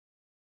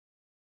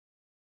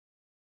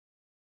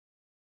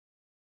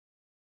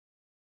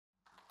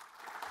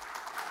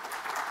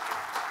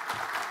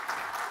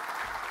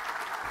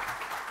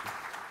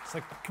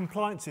So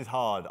compliance is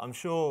hard. I'm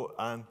sure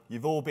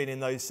you've all been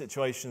in those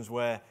situations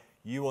where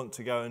you want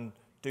to go and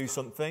do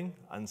something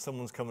and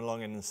someone's come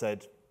along and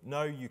said,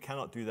 no, you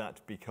cannot do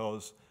that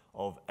because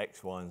of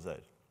X, Y, and Z.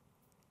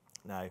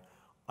 Now,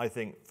 I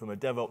think from a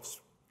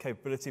DevOps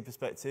capability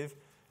perspective,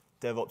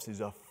 DevOps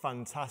is a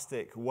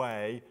fantastic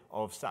way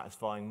of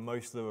satisfying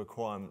most of the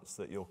requirements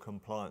that your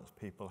compliance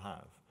people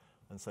have.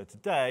 And so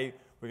today,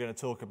 we're going to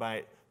talk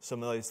about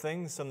some of those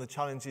things, some of the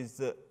challenges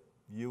that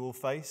you will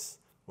face,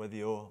 whether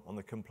you're on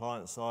the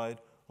compliance side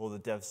or the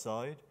dev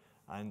side,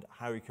 and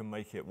how you can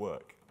make it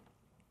work.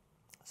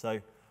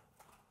 So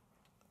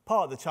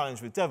part of the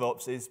challenge with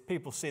DevOps is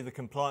people see the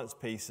compliance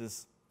piece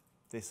as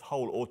this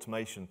whole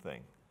automation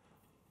thing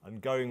and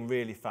going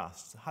really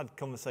fast. I had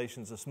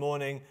conversations this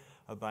morning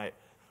about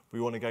we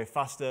want to go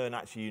faster and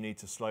actually you need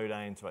to slow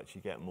down to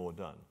actually get more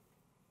done.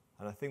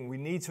 And I think we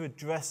need to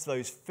address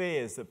those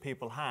fears that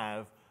people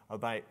have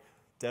about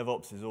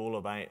DevOps is all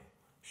about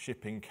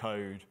shipping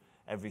code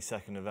every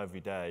second of every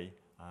day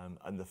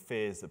and the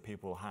fears that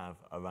people have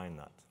around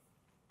that.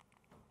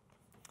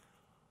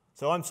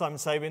 So I'm Simon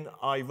Sabin.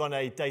 I run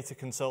a data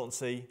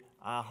consultancy.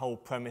 Our whole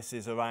premise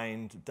is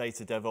around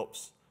data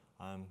DevOps.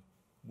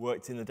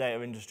 Worked in the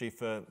data industry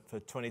for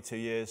 22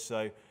 years,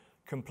 so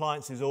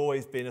compliance has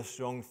always been a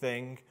strong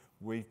thing.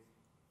 We've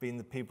been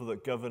the people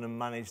that govern and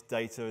manage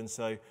data, and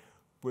so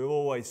we're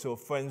always sort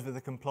of friends with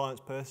the compliance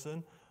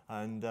person,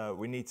 and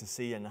we need to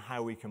see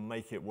how we can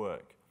make it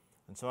work.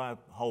 And so our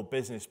whole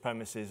business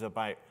premise is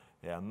about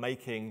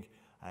making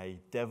a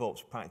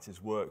DevOps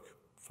practice work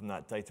from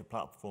that data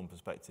platform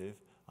perspective,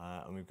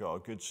 and we've got a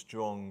good,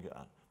 strong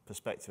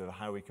perspective of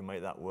how we can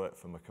make that work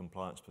from a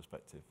compliance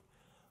perspective.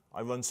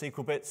 I run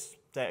SQLBits,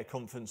 data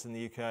conference in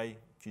the UK.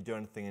 If you do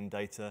anything in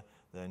data,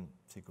 then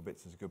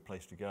SQLBits is a good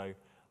place to go.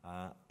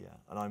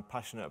 And I'm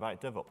passionate about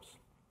DevOps.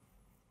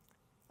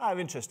 Out of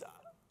interest,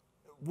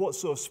 what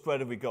sort of spread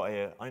have we got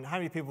here? I mean, how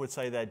many people would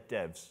say they're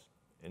devs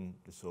in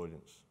this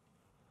audience?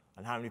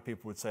 And how many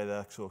people would say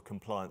they're sort of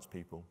compliance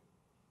people?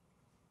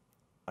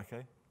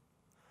 Okay.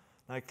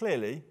 Now,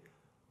 clearly,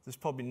 this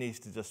probably needs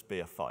to just be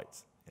a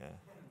fight.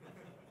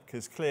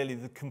 Because clearly,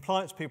 the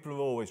compliance people are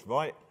always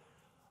right,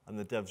 and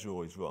the devs are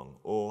always wrong.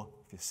 Or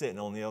if you're sitting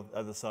on the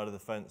other side of the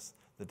fence,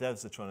 the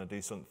devs are trying to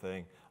do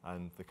something,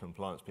 and the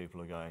compliance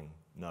people are going,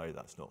 no,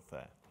 that's not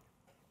fair.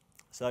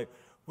 So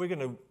we're going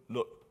to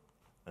look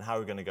at how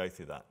we're going to go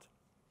through that.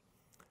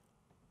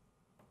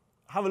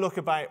 Have a look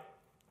about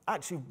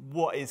actually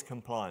what is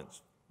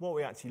compliance, what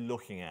we're actually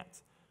looking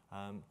at.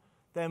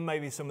 Then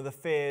maybe some of the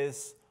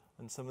fears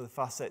and some of the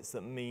facets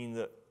that mean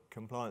that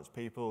compliance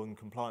people and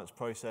compliance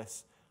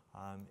process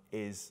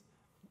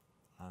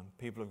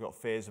people have got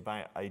fears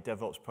about a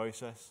DevOps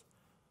process.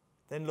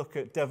 Then look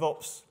at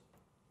DevOps,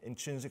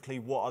 intrinsically,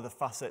 what are the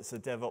facets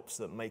of DevOps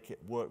that make it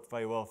work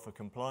very well for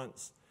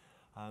compliance?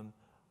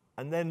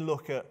 And then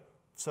look at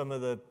some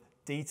of the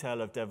detail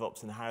of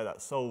DevOps and how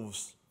that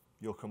solves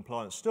your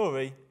compliance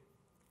story.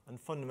 And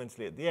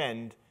fundamentally, at the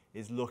end,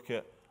 is look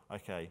at,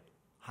 okay,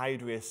 how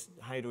do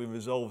we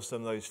resolve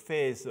some of those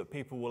fears that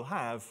people will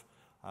have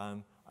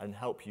and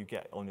help you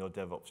get on your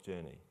DevOps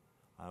journey?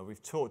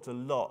 We've talked a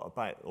lot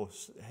about, or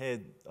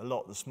heard a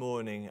lot this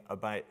morning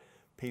about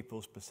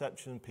people's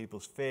perception,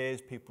 people's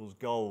fears, people's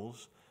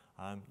goals.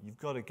 You've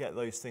got to get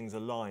those things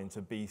aligned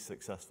to be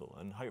successful.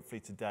 And hopefully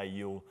today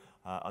you'll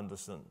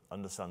understand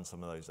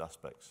some of those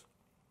aspects.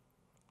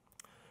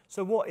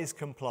 So what is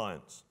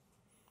compliance?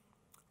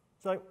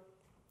 So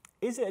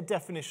is it a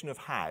definition of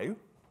how,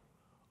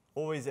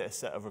 or is it a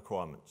set of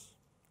requirements?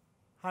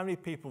 How many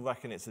people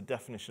reckon it's a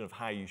definition of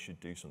how you should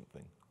do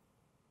something?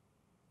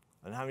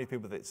 And how many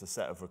people think it's a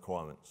set of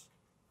requirements?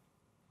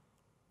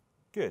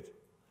 Good.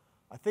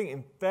 I think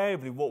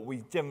invariably what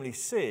we generally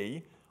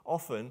see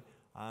often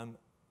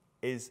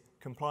is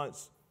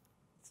compliance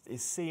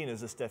is seen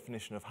as this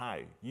definition of how.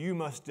 You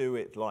must do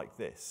it like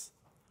this.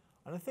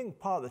 And I think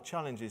part of the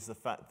challenge is the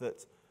fact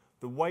that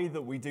the way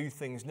that we do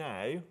things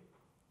now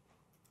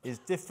is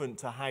different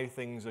to how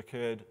things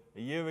occurred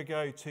a year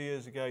ago, 2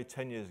 years ago,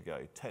 10 years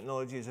ago.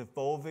 Technology is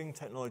evolving,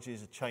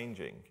 technologies are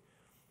changing.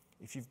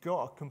 If you've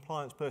got a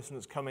compliance person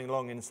that's coming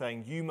along and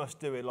saying, you must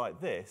do it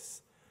like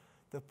this,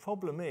 the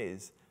problem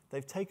is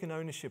they've taken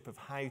ownership of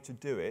how to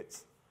do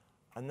it,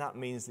 and that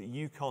means that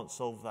you can't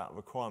solve that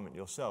requirement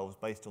yourselves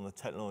based on the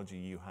technology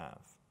you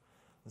have.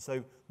 And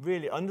so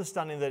really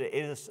understanding that it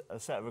is a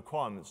set of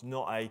requirements,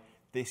 not a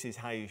this is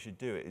how you should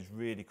do it, is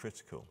really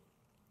critical.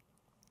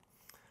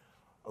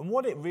 And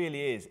what it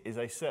really is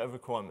a set of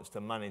requirements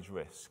to manage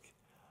risk.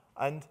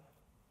 And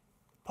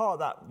part of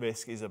that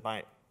risk is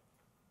about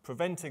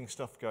preventing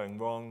stuff going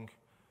wrong,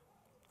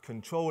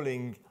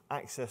 controlling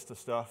access to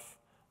stuff,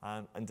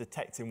 and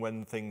detecting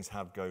when things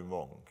have gone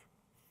wrong.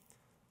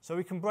 So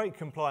we can break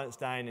compliance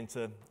down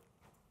into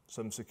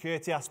some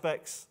security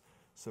aspects,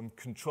 some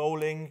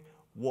controlling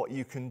what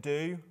you can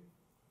do.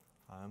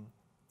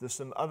 There's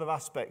some other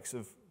aspects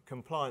of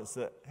compliance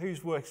that,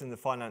 who's works in the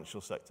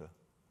financial sector?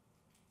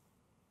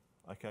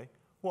 Okay,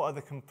 what are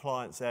the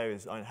compliance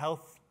areas?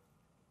 Health,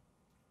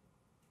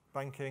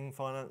 banking,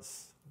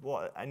 finance,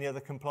 Any other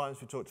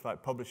compliance? We talked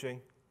about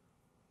publishing.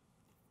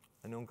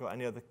 Anyone got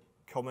any other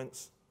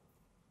comments?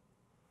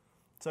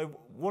 So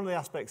one of the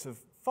aspects of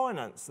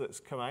finance that's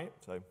come out,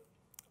 so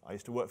I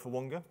used to work for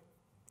Wonga,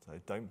 so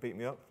don't beat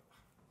me up,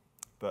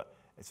 but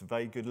it's a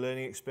very good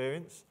learning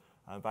experience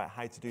about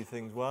how to do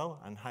things well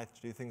and how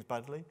to do things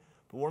badly.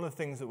 But one of the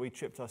things that we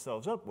tripped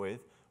ourselves up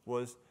with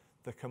was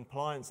the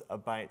compliance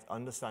about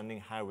understanding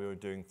how we were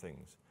doing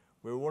things.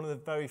 We were one of the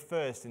very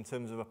first in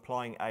terms of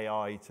applying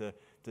AI to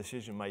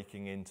decision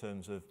making in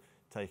terms of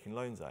taking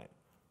loans out.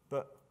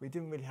 But we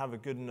didn't really have a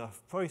good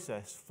enough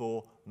process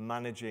for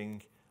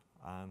managing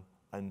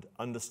and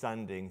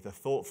understanding the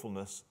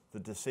thoughtfulness, the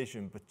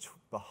decision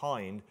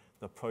behind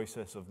the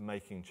process of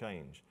making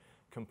change.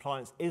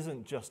 Compliance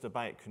isn't just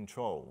about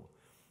control.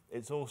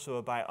 It's also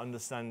about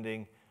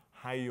understanding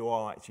how you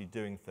are actually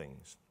doing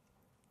things.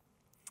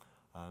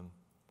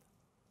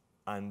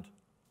 And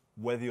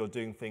whether you're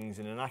doing things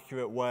in an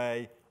accurate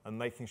way and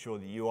making sure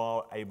that you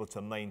are able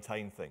to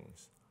maintain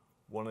things.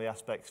 One of the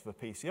aspects for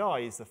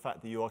PCI is the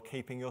fact that you are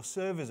keeping your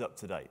servers up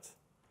to date.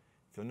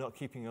 If you're not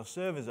keeping your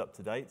servers up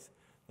to date,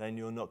 then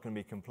you're not going to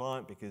be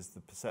compliant, because the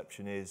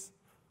perception is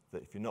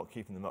that if you're not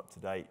keeping them up to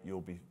date,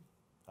 you'll be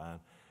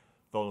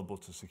vulnerable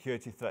to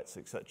security threats,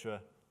 etc.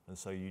 And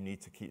so you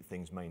need to keep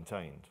things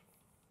maintained.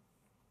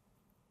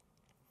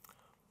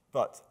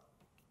 But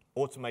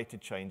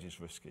automated change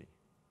is risky.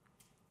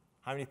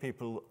 How many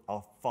people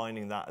are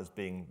finding that as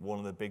being one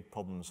of the big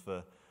problems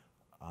for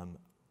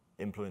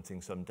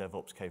implementing some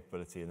DevOps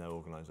capability in their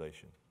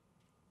organization?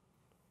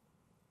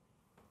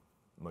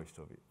 Most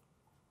of you.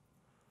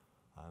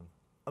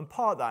 And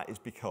part of that is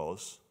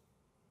because,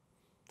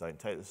 don't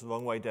take this the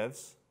wrong way,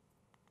 devs,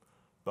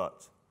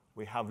 but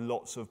we have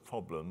lots of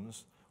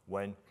problems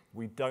when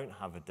we don't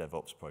have a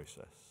DevOps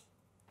process.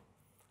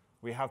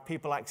 We have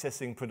people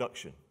accessing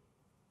production,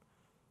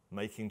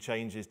 making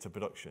changes to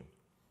production.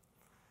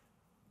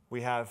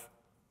 We have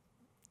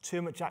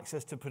too much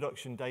access to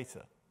production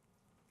data.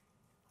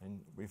 And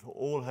we've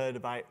all heard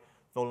about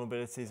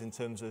vulnerabilities in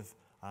terms of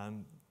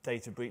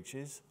data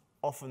breaches.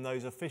 Often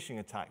those are phishing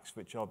attacks,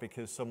 which are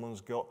because someone's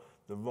got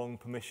the wrong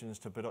permissions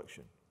to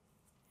production.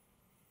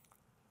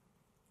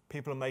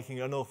 People are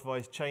making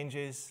unauthorized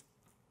changes.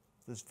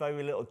 There's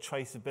very little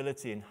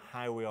traceability in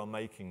how we are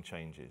making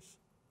changes.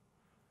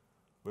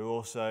 We're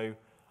also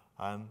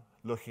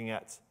looking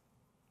at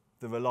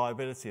the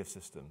reliability of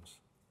systems.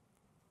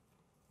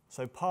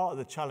 So part of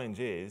the challenge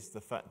is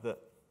the fact that,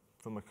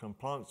 from a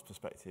compliance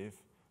perspective,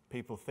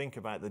 people think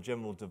about the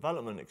general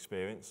development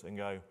experience and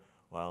go,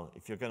 well,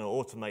 if you're going to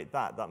automate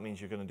that, that means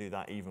you're going to do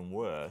that even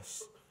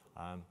worse.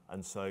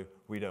 And so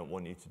we don't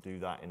want you to do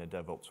that in a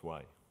DevOps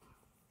way.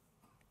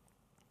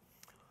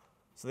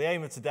 So the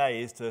aim of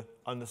today is to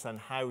understand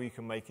how we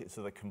can make it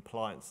so that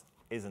compliance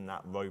isn't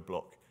that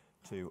roadblock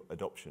to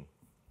adoption.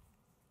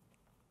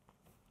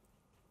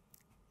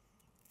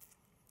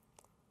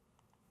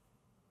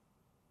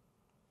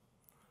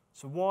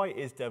 So why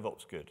is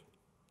DevOps good?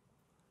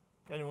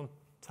 Can anyone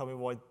tell me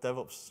why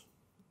DevOps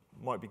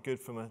might be good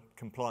from a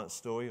compliance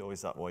story, or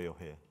is that why you're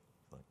here?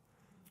 Like,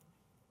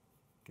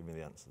 give me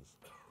the answers.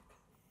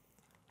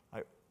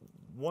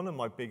 One of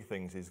my big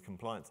things is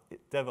compliance.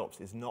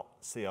 DevOps is not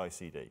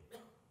CI/CD.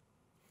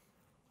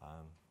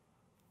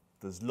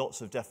 There's lots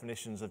of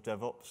definitions of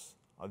DevOps.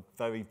 I'm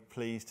very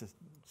pleased to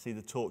see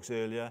the talks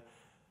earlier.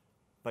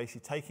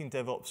 Basically taking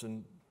DevOps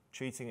and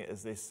treating it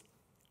as this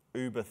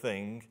Uber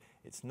thing.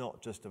 It's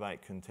not just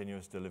about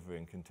continuous delivery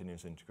and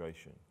continuous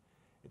integration.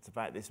 It's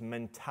about this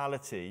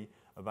mentality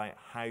about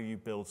how you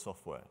build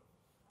software,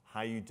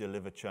 how you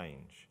deliver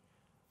change.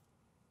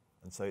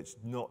 And so it's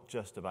not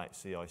just about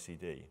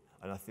CI/CD.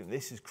 And I think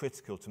this is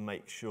critical to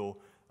make sure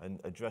and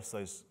address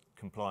those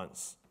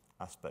compliance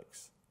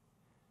aspects.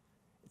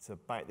 It's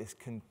about this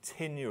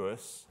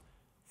continuous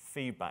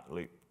feedback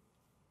loop.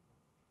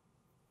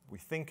 We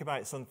think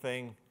about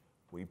something,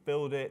 we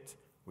build it,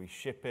 we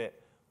ship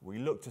it, we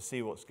look to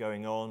see what's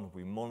going on,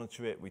 we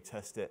monitor it, we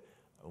test it,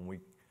 and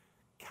we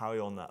carry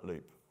on that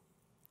loop.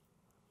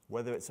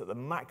 Whether it's at the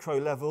macro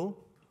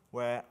level,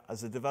 where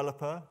as a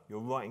developer, you're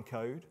writing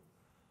code,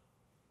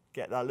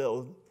 get that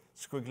little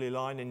squiggly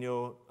line in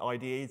your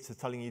IDE to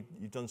telling you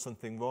you've done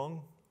something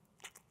wrong,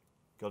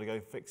 got to go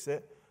fix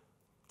it.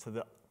 To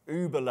the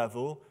Uber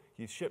level,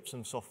 you've shipped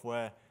some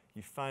software,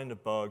 you found a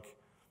bug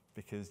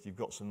because you've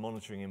got some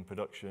monitoring in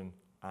production,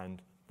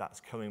 and that's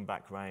coming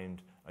back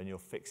round and you're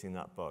fixing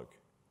that bug.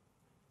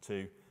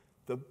 To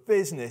the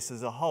business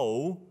as a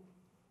whole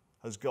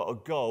has got a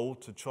goal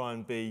to try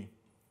and be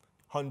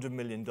 $100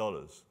 million.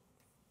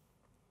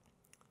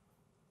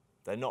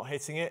 They're not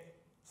hitting it,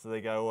 so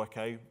they go,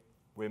 okay,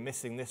 we're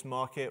missing this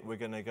market, we're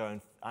going to go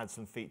and add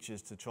some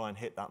features to try and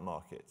hit that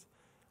market.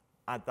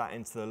 Add that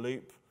into the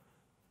loop.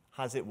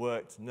 Has it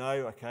worked? No,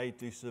 okay,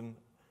 do some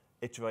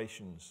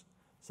iterations.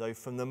 So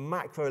from the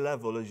macro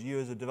level, as you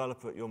as a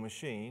developer at your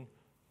machine,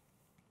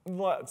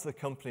 right up to the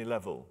company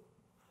level,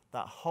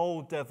 that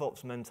whole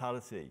DevOps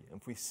mentality. And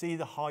if we see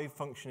the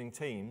high-functioning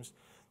teams,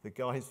 the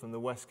guys from the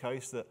West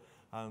Coast that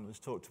was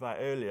talked about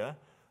earlier,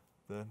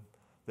 the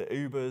the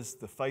Ubers,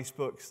 the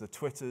Facebooks, the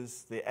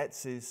Twitters, the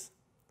Etsy's.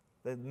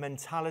 The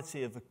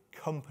mentality of a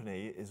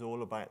company is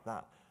all about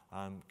that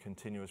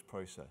continuous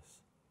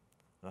process.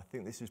 And I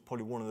think this is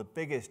probably one of the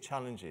biggest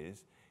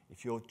challenges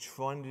if you're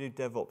trying to do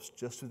DevOps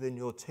just within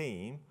your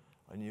team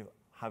and you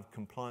have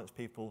compliance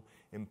people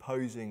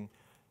imposing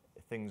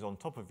things on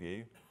top of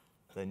you,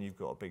 then you've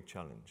got a big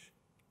challenge.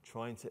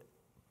 Trying to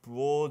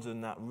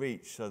broaden that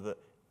reach so that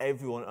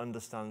everyone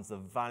understands the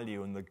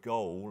value and the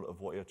goal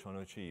of what you're trying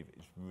to achieve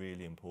is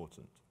really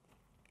important.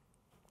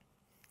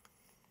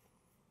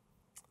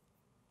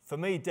 For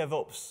me,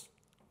 DevOps,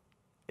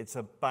 it's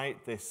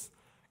about this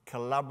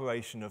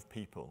collaboration of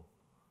people.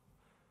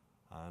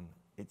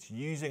 It's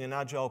using an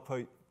agile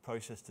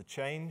process to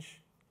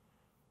change,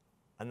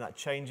 and that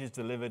change is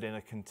delivered in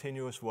a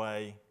continuous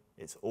way.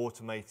 It's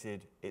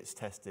automated, it's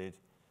tested,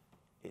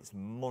 it's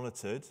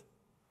monitored,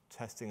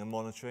 testing and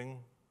monitoring.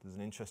 There's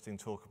an interesting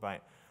talk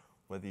about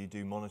whether you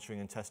do monitoring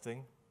and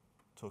testing.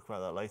 Talk about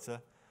that later.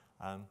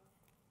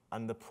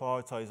 And the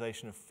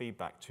prioritization of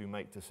feedback to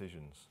make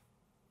decisions.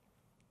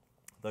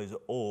 Those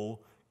are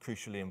all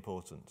crucially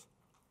important.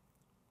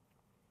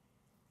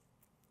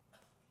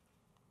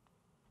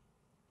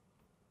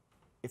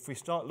 If we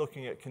start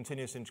looking at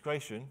continuous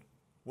integration,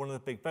 one of the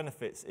big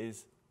benefits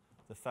is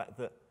the fact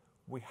that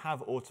we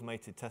have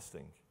automated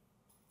testing.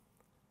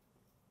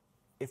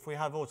 If we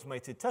have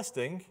automated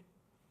testing,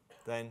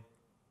 then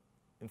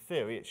in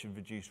theory it should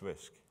reduce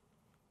risk.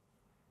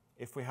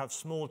 If we have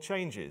small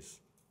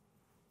changes,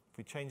 if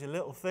we change a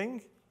little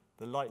thing,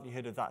 the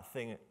likelihood of that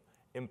thing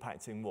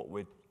impacting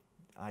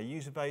our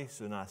user base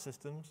and our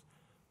systems,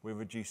 we're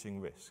reducing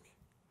risk.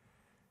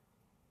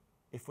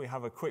 If we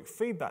have a quick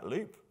feedback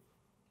loop,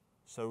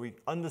 so we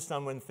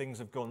understand when things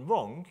have gone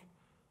wrong,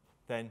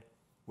 then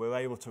we're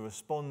able to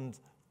respond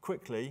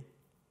quickly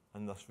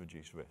and thus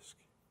reduce risk.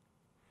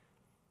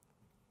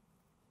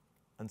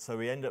 And so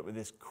we end up with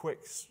this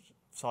quick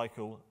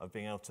cycle of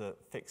being able to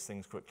fix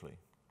things quickly.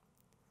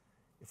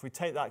 If we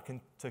take that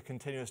to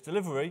continuous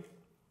delivery,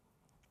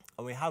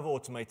 and we have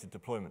automated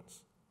deployments.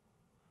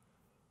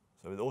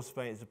 So with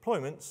automated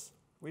deployments,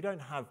 we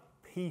don't have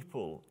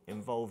people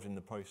involved in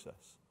the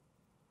process.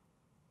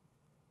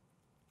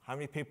 How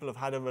many people have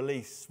had a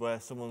release where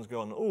someone's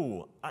gone,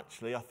 oh,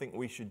 actually, I think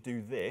we should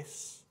do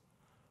this,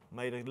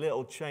 made a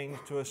little change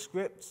to a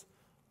script,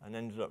 and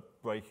ended up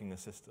breaking the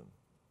system?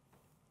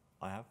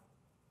 I have.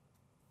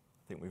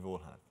 I think we've all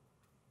had.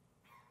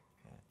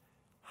 Yeah.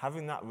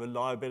 Having that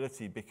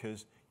reliability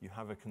because you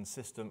have a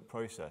consistent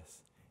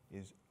process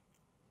is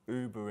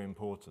uber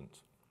important.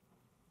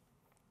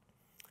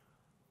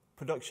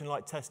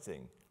 Production-like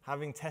testing,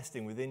 having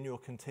testing within your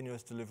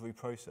continuous delivery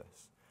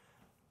process.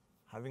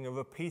 Having a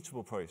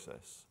repeatable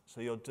process,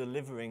 so you're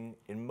delivering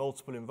in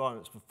multiple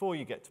environments before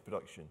you get to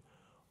production.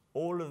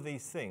 All of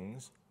these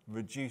things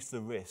reduce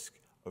the risk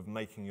of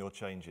making your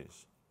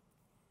changes.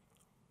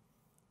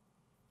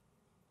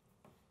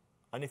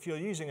 And if you're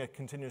using a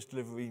continuous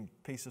delivery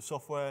piece of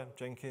software,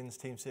 Jenkins,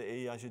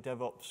 TeamCity, Azure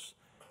DevOps,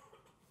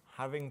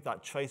 having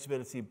that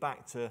traceability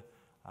back to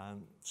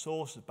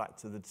source, back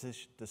to the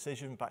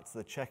decision, back to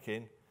the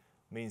check-in,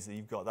 means that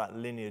you've got that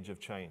lineage of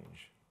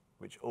change,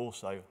 which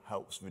also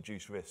helps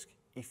reduce risk.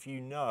 If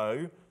you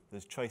know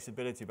there's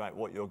traceability about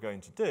what you're going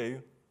to do,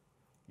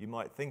 you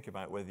might think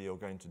about whether you're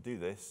going to do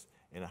this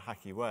in a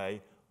hacky way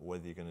or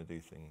whether you're going to do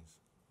things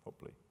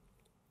properly.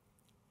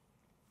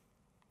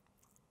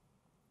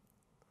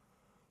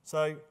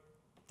 So,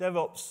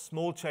 DevOps,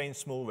 small change,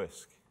 small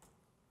risk.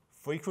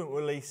 Frequent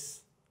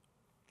release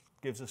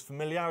gives us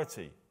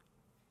familiarity,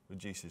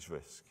 reduces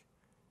risk.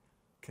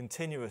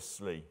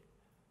 Continuously,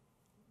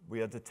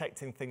 we are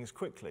detecting things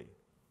quickly.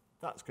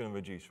 That's going to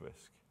reduce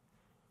risk.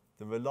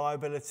 The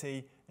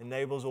reliability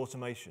enables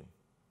automation.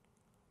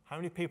 How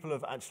many people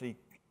have actually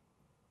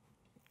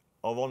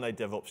are on a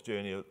DevOps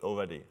journey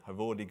already, have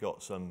already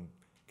got some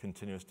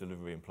continuous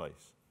delivery in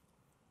place?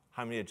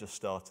 How many are just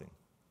starting?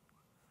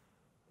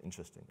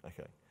 Interesting,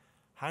 okay.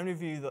 How many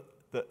of you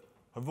that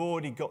have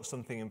already got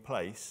something in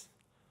place,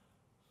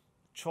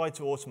 tried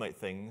to automate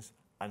things,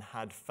 and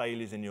had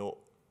failures in your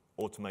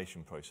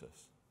automation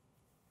process?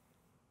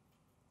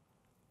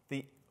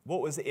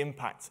 What was the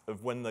impact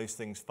of when those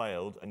things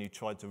failed and you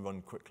tried to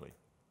run quickly?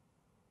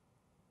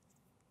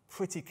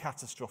 Pretty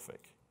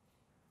catastrophic.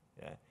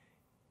 Yeah.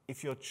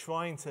 If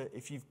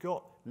you've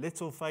got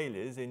little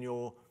failures in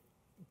your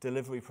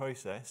delivery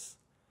process,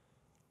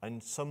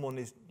 and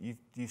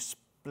you've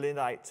split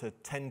out to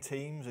 10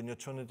 teams and you're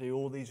trying to do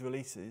all these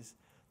releases,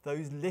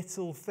 those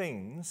little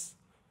things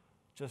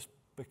just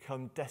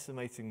become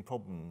decimating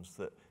problems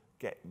that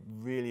get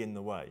really in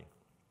the way.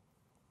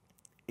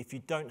 If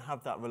you don't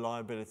have that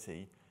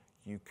reliability,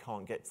 you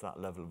can't get to that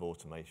level of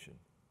automation.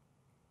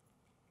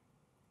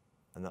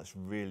 And that's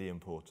really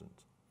important.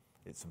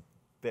 It's a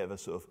bit of a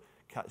sort of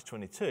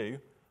catch-22,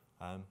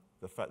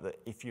 the fact that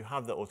if you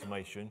have that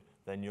automation,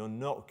 then you're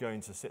not going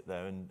to sit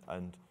there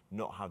and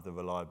not have the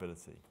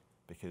reliability,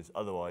 because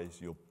otherwise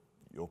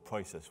your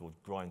process will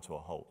grind to a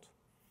halt.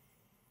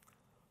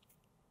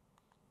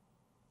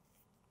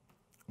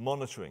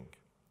 Monitoring.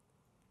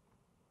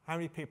 how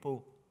many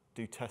people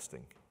do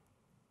testing?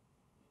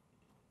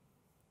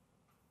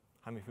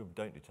 How many people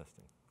don't do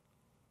testing?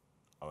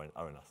 Owen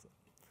asked it.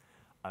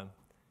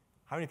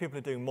 How many people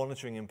are doing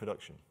monitoring in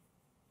production?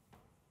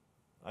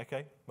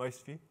 Okay,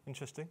 most of you,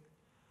 interesting.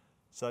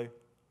 So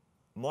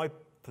my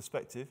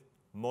perspective,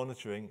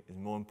 monitoring is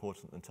more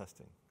important than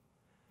testing.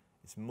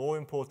 It's more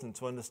important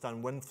to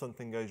understand when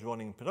something goes wrong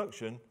in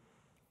production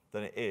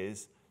than it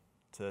is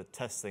to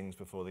test things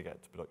before they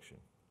get to production.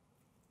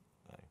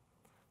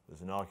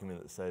 There's an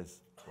argument that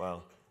says,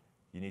 well,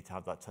 you need to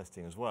have that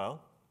testing as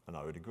well, and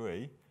I would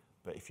agree,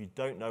 but if you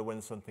don't know when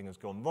something has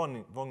gone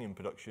wrong in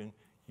production,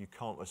 you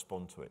can't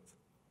respond to it.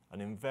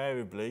 And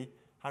invariably,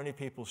 how many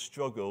people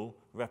struggle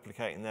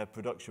replicating their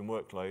production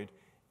workload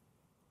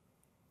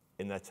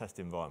in their test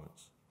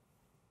environments?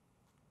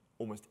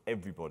 Almost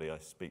everybody I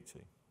speak to.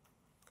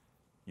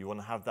 You want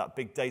to have that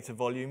big data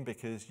volume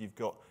because you've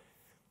got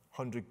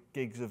 100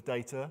 gigs of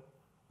data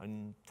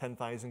and 10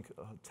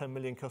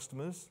 million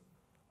customers,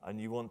 and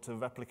you want to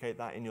replicate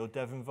that in your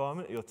dev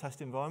environment, your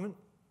test environment.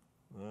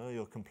 Well,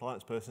 your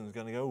compliance person is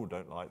going to go, oh,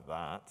 don't like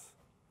that.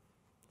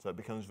 So it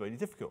becomes really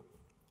difficult.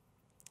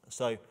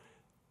 So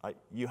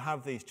you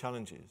have these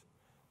challenges.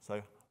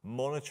 So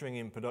monitoring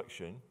in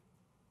production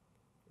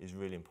is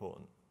really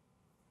important.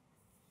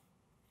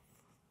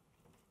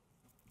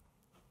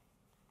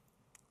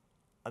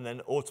 And then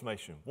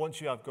automation.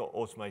 Once you have got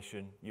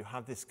automation, you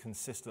have this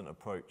consistent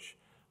approach,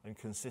 and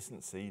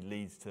consistency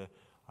leads to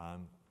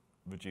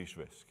reduced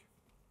risk.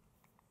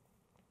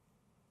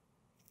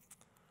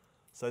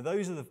 So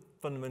those are the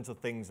fundamental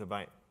things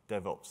about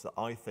DevOps that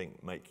I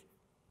think make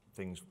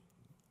things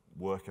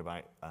work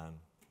about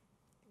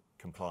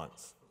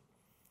compliance.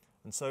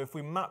 And so if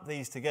we map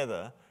these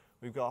together,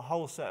 we've got a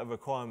whole set of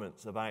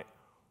requirements about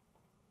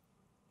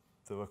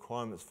the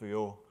requirements for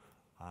your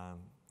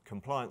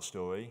compliance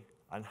story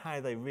and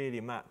how they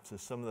really map to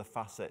some of the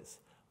facets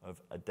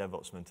of a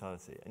DevOps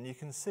mentality. And you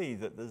can see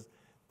that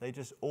they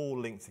just all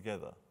link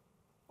together.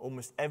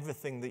 Almost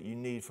everything that you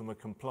need from a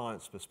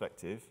compliance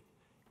perspective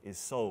is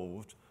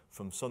solved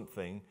from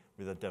something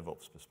with a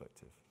DevOps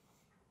perspective.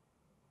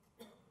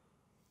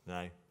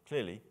 Now,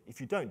 clearly,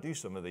 if you don't do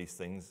some of these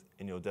things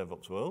in your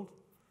DevOps world,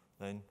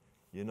 then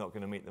you're not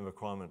going to meet the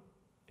requirement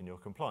in your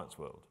compliance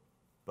world.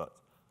 But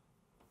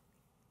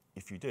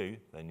if you do,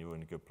 then you're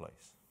in a good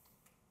place.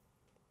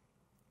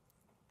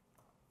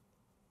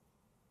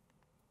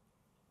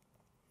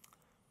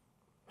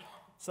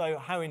 So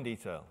how in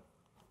detail?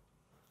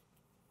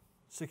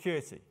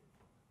 Security.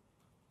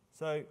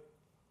 So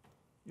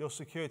your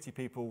security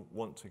people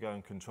want to go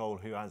and control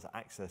who has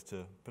access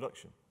to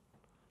production,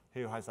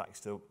 who has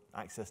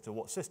access to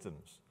what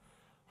systems.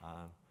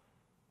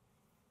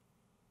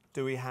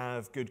 Do we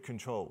have good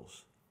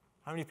controls?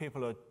 How many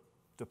people are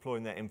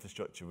deploying their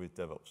infrastructure with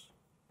DevOps?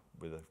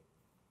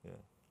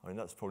 I mean,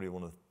 that's probably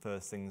one of the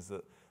first things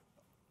that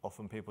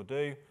often people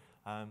do.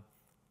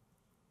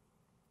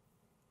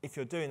 If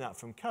you're doing that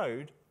from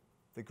code,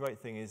 the great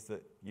thing is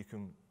that you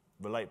can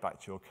relate back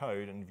to your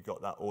code and you've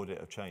got that audit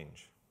of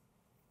change.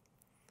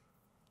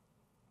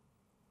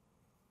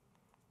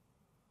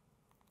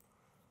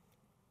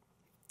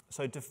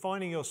 So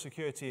defining your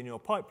security in your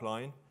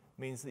pipeline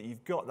means that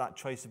you've got that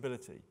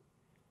traceability.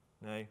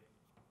 Now,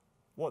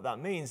 what that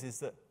means is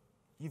that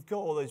you've got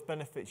all those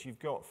benefits you've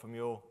got from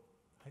your...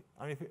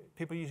 How many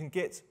people using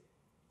Git?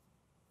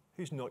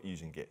 Who's not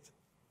using Git?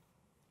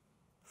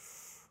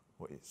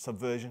 What,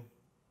 Subversion?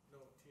 No,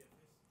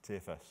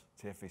 TFS.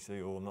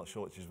 TFS, or I'm not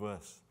sure which is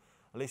worse.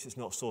 At least it's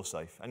not source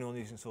safe. Anyone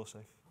using source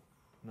safe?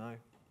 No?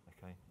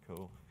 Okay,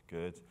 cool,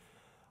 good.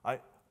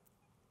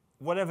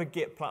 Whatever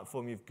Git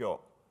platform you've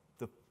got,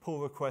 the pull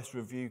request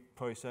review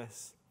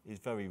process is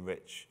very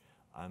rich.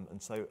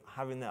 And so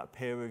having that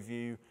peer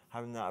review,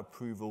 having that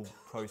approval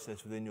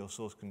process within your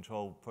source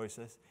control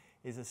process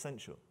is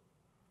essential.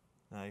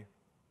 Now,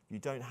 you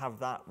don't have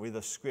that with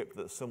a script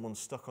that someone's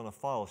stuck on a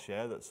file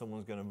share that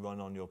someone's going to run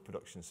on your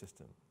production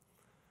system.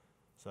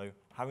 So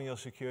having your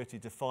security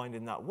defined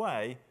in that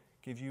way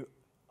gives you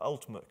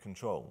ultimate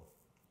control.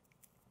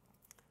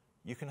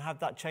 You can have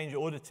that change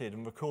audited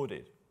and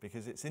recorded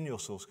because it's in your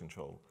source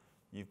control.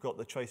 You've got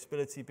the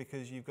traceability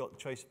because you've got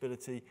the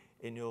traceability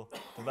in your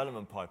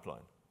development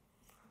pipeline.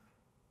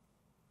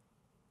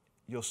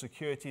 Your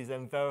security is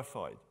then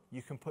verified.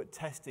 You can put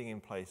testing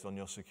in place on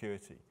your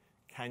security.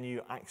 Can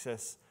you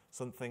access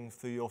something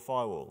through your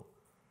firewall?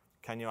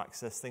 Can you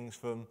access things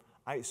from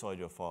outside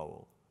your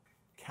firewall?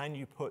 Can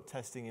you put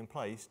testing in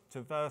place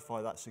to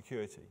verify that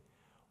security?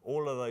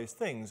 All of those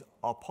things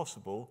are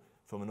possible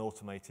from an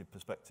automated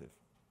perspective.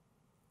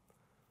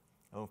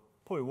 Now,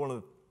 probably one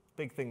of the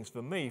big things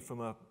for me from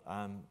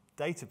a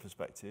data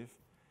perspective,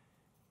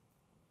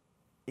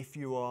 if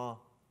you are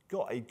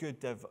got a good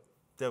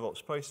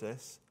DevOps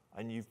process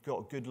and you've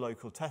got good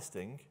local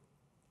testing,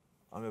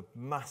 I'm a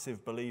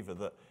massive believer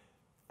that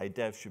a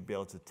dev should be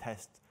able to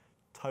test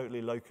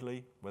totally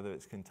locally, whether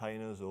it's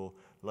containers or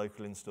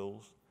local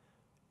installs.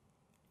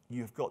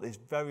 You've got this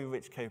very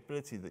rich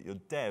capability that your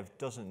dev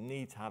doesn't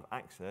need to have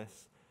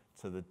access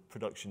to the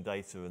production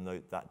data and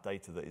that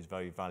data that is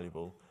very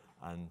valuable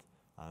and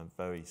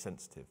very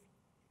sensitive.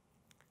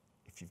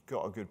 If you've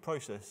got a good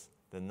process,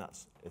 then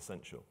that's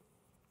essential.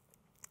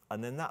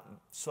 And then that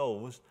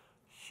solves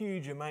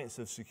huge amounts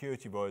of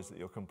security worries that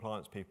your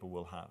compliance people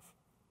will have.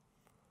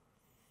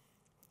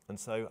 And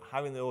so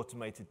having the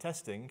automated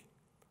testing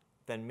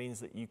then means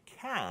that you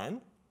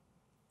can,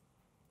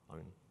 I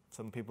mean,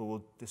 some people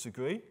will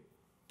disagree,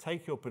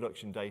 take your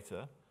production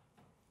data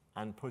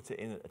and put it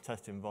in a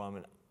test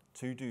environment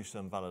to do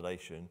some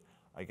validation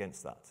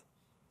against that.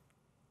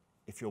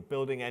 If you're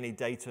building any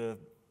data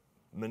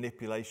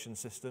manipulation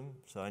system,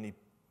 so any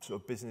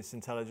sort of business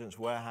intelligence,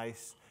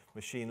 warehouse,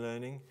 machine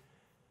learning,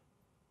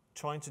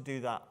 trying to do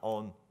that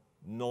on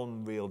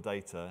non-real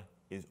data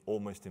is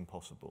almost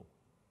impossible.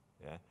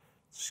 Yeah?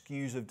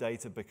 Skews of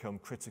data become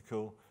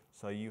critical,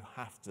 so you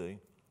have to,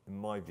 in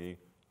my view,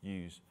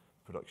 use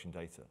production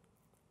data.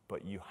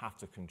 But you have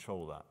to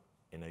control that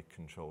in a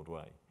controlled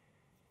way.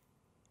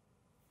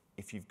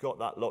 If you've got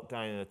that locked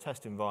down in a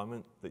test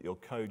environment that your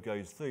code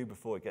goes through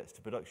before it gets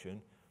to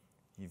production,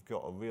 you've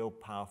got a real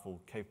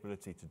powerful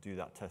capability to do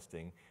that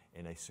testing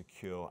in a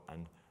secure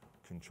and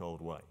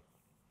controlled way.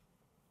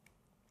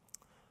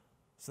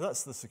 So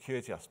that's the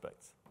security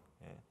aspect.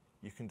 Yeah.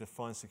 You can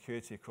define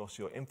security across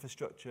your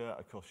infrastructure,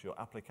 across your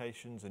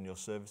applications and your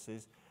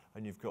services,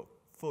 and you've got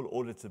full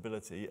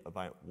auditability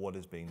about what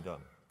is being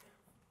done.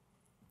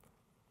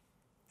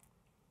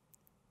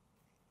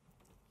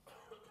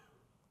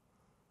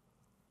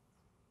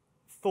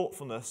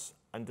 Thoughtfulness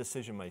and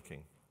decision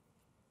making.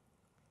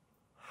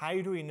 How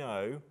do we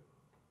know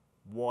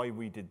why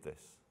we did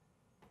this?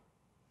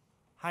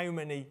 How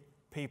many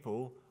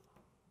people,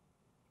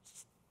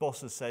 boss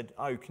has said,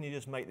 oh, can you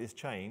just make this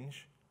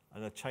change?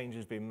 And a change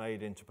has been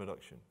made into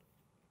production.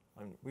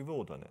 And we've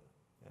all done it.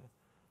 Yeah?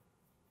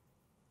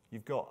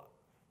 You've got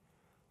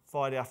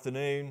Friday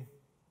afternoon,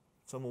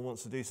 someone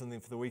wants to do something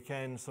for the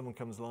weekend, someone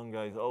comes along and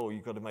goes, oh,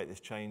 you've got to make this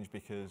change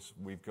because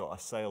we've got a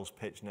sales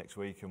pitch next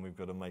week and we've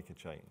got to make a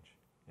change.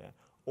 Yeah?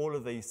 All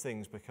of these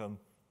things become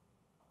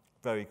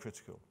very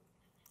critical.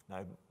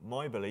 Now,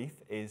 my belief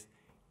is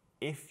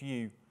if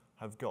you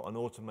have got an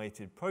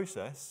automated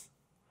process,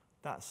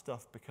 that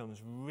stuff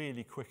becomes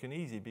really quick and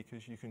easy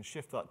because you can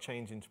shift that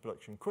change into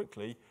production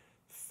quickly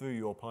through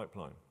your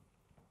pipeline.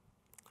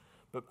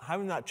 But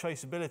having that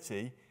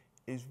traceability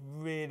is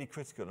really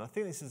critical. And I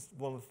think this is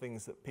one of the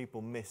things that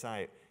people miss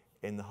out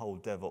in the whole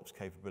DevOps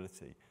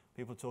capability.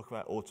 People talk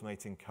about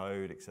automating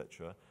code,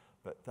 etc.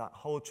 But that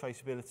whole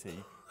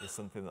traceability is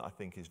something that I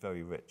think is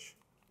very rich.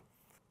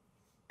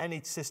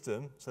 Any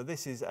system, so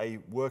this is a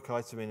work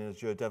item in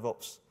Azure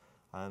DevOps.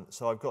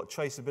 So I've got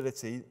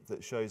traceability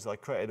that shows I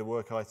created a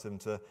work item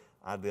to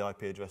add the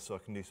IP address so I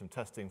can do some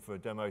testing for a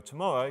demo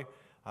tomorrow.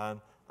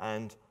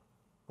 And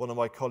one of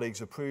my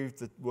colleagues approved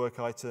the work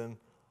item.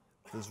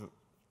 There's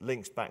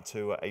links back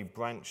to a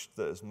branch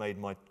that has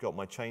got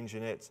my change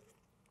in it.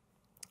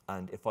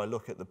 And if I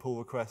look at the pull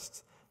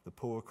request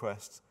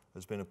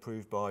has been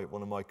approved by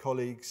one of my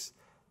colleagues.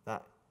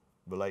 That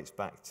relates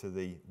back to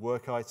the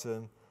work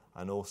item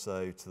and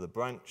also to the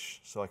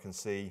branch, so I can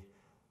see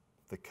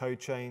the code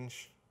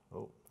change.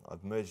 Oh,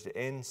 I've merged it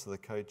in, so the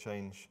code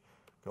change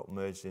got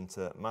merged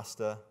into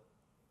master.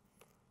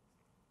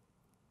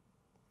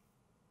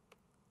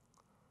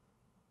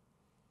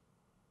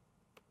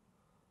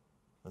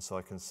 And so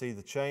I can see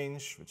the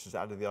change, which has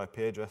added the IP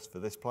address for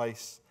this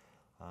place.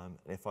 And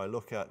if I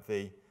look at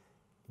the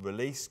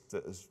release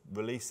that has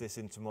released this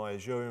into my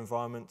Azure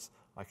environment,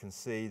 I can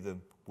see the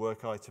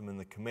work item and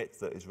the commit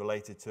that is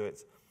related to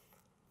it.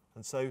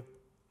 And so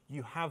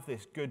you have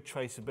this good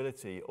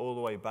traceability all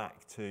the way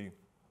back to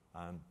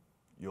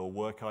your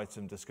work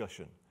item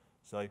discussion.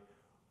 So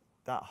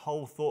that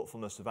whole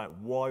thoughtfulness about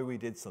why we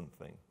did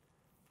something,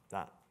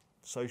 that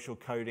social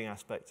coding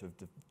aspect of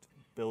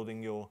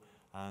building your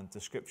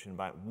description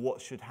about what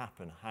should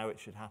happen, how it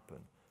should happen,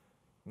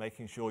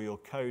 making sure your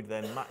code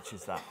then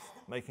matches that,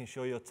 making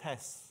sure your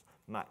tests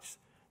match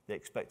the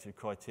expected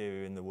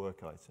criteria in the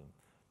work item,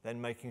 then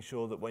making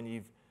sure that when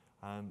you've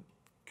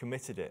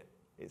committed it,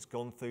 it's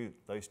gone through,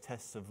 those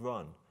tests have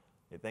run,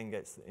 it then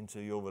gets into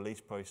your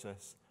release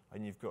process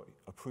and you've got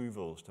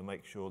approvals to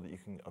make sure that you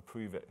can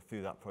approve it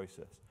through that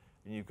process.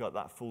 And you've got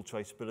that full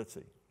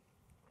traceability.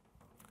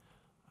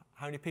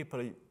 How many people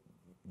are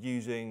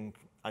using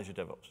Azure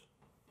DevOps?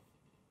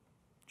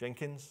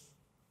 Jenkins?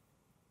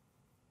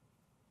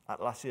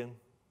 Atlassian?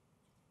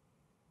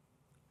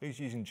 Who's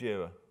using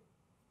Jira?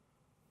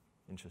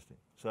 Interesting.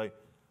 So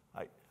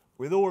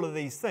with all of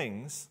these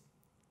things,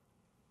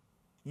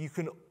 you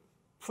can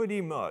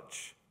pretty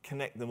much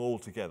connect them all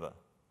together.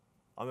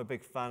 I'm a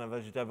big fan of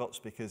Azure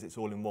DevOps because it's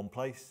all in one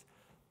place,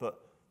 but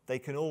they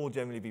can all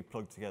generally be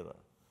plugged together.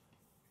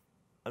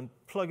 And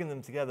plugging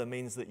them together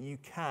means that you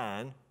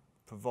can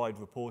provide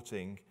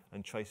reporting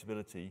and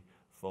traceability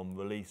from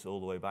release all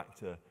the way back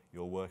to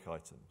your work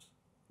items,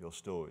 your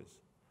stories.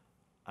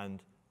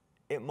 And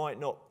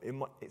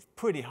it's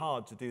pretty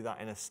hard to do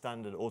that in a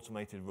standard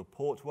automated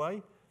report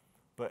way,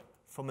 but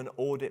from an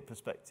audit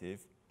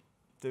perspective,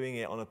 doing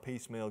it on a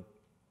piecemeal,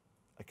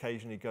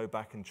 occasionally go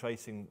back and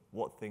tracing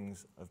what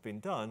things have been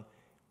done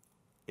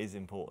is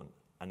important.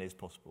 and is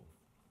possible.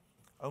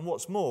 And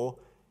what's more,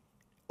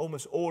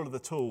 almost all of the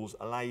tools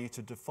allow you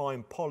to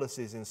define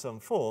policies in some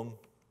form.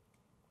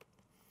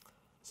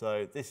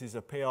 So this is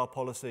a PR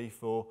policy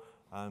for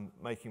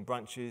making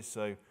branches.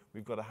 So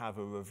we've got to have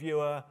a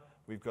reviewer,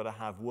 we've got to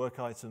have work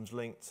items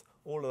linked.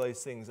 All of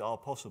those things are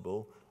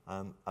possible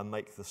and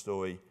make the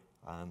story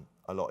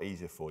a lot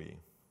easier for you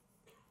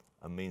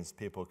and means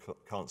people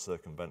can't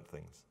circumvent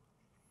things.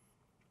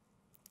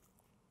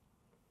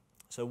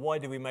 So why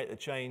did we make the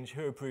change?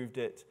 Who approved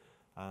it?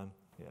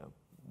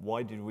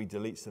 Why did we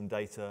delete some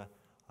data?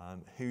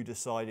 Who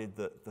decided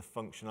that the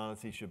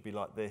functionality should be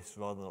like this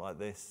rather than like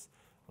this?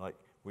 Like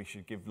we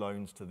should give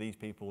loans to these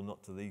people,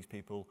 not to these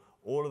people.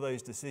 All of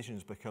those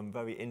decisions become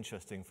very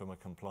interesting from a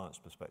compliance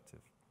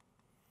perspective.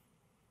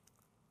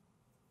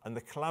 And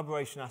the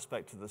collaboration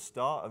aspect at the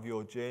start of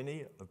your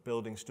journey of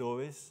building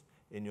stories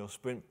in your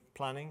sprint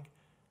planning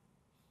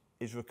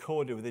is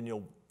recorded within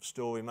your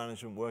story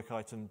management work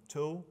item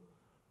tool.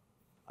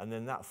 And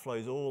then that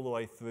flows all the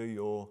way through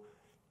your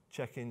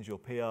check-ins, your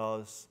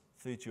PRs,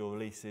 through to your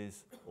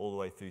releases, all the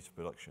way through to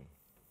production.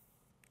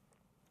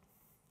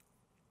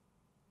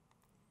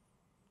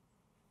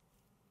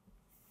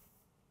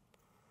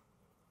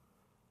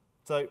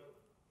 So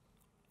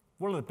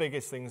one of the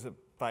biggest things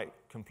about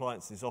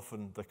compliance is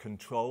often the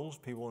controls.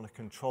 People want to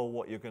control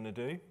what you're going to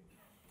do.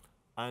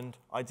 And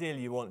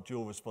ideally, you want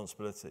dual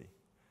responsibility.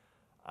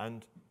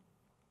 And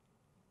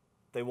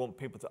they want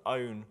people to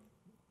own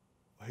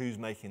who's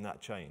making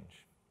that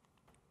change.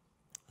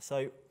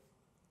 So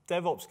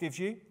DevOps gives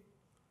you,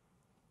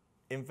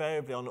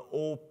 invariably on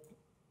all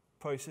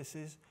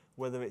processes,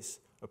 whether it's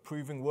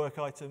approving work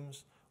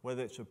items,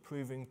 whether it's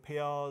approving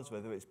PRs,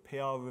 whether it's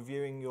PR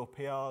reviewing your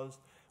PRs,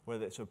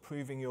 whether it's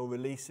approving your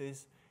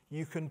releases,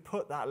 you can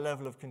put that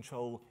level of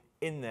control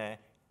in there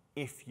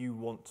if you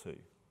want to.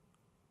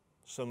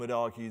 Some would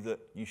argue that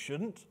you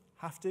shouldn't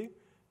have to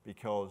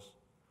because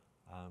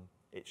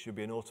it should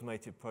be an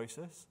automated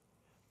process.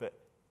 But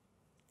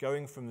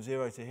going from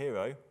 0 to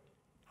hero,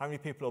 how many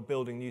people are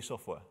building new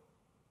software?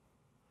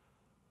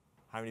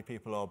 How many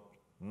people are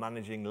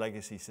managing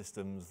legacy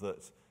systems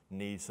that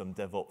need some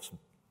DevOps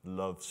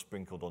love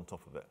sprinkled on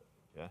top of it?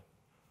 Yeah.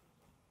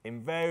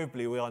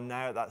 Invariably, we are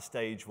now at that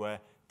stage where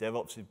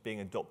DevOps is being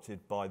adopted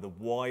by the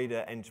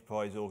wider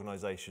enterprise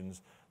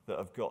organizations that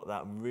have got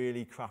that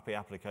really crappy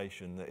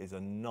application that is a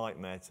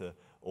nightmare to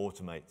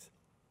automate.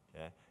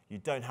 Yeah? You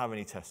don't have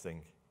any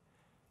testing.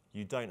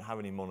 You don't have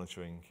any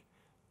monitoring.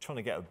 Trying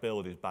to get a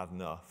build is bad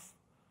enough.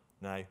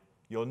 Now,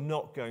 you're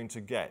not going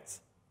to get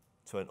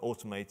to an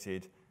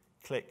automated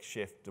click,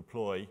 shift,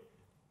 deploy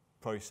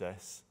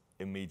process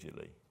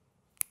immediately.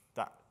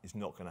 That is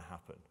not going to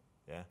happen.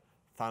 Yeah?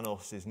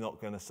 Thanos is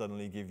not going to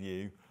suddenly give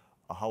you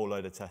a whole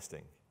load of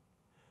testing.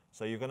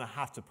 So you're going to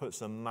have to put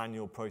some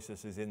manual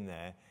processes in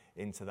there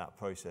into that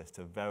process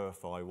to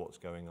verify what's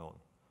going on.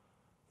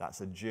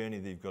 That's a journey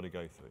that you've got to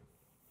go through.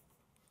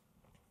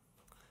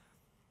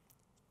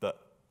 But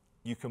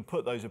you can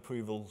put those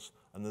approvals,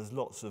 and there's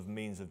lots of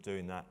means of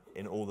doing that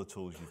in all the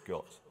tools you've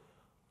got.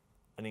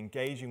 And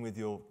engaging with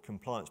your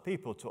compliance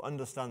people to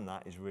understand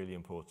that is really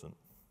important.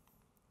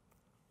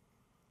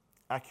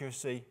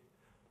 Accuracy.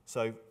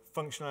 So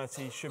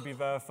functionality should be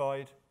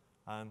verified.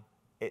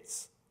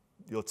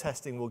 Your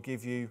testing will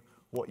give you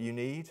what you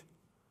need,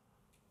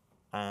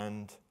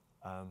 and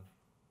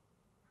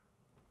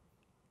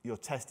your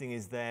testing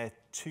is there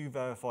to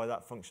verify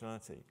that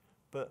functionality.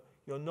 But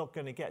you're not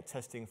going to get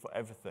testing for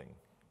everything,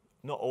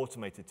 not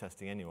automated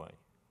testing anyway.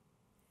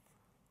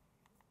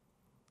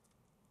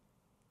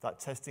 That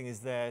testing is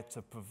there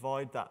to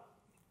provide that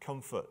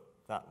comfort.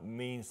 That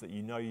means that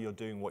you know you're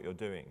doing what you're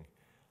doing.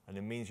 And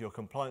it means your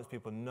compliance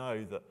people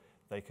know that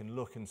they can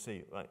look and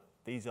see, right,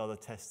 these are the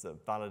tests that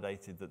have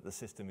validated that the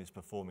system is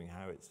performing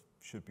how it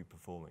should be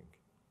performing.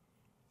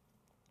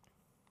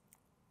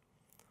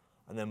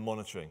 And then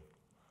monitoring.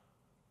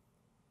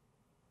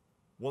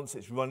 Once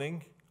it's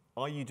running,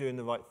 are you doing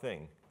the right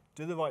thing?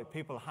 Do the right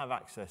people have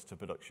access to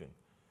production?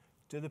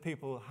 Do the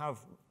people have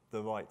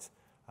the right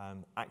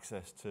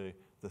access to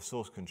the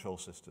source control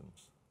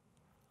systems?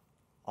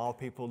 Are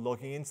people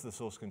logging into the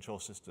source control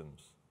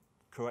systems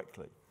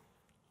correctly?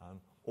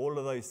 All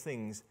of those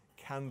things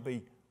can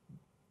be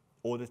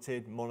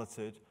audited,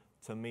 monitored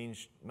to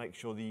make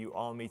sure that you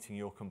are meeting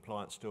your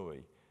compliance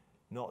story.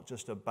 Not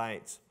just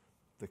about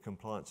the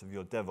compliance of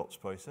your DevOps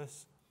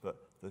process, but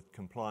the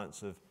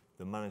compliance of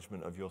the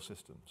management of your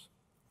systems.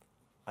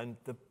 And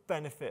the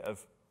benefit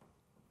of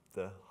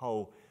the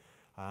whole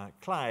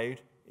cloud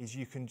is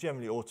you can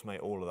generally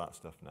automate all of that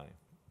stuff now,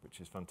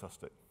 which is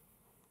fantastic.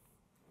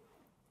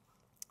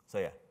 So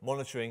yeah,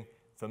 monitoring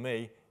for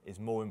me is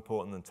more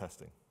important than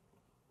testing.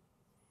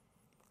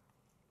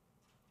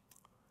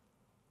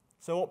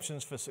 So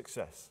options for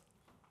success.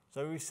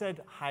 So we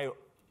said how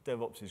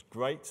DevOps is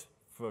great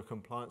for a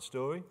compliance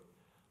story,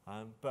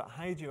 but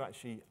how do you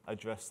actually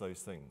address those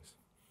things?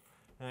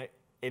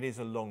 It is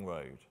a long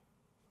road.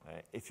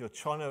 If you're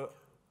trying to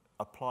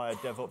apply a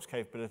DevOps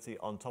capability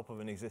on top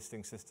of an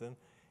existing system,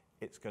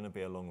 it's going to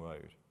be a long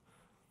road.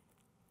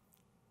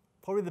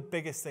 Probably the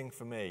biggest thing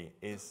for me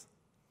is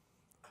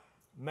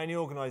many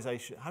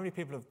organizations, how many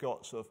people have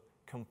got sort of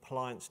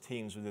compliance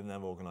teams within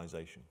their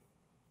organization?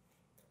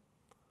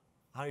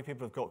 How many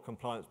people have got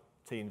compliance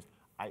teams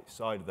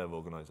outside of their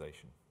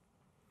organization?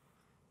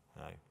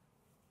 No.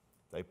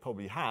 They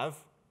probably have,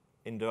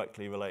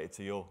 indirectly related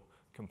to your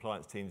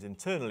compliance teams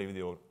internally with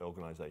your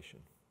organization.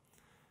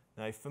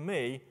 Now, for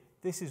me,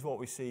 this is what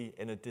we see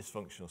in a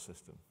dysfunctional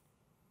system.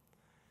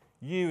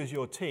 You as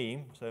your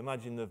team, so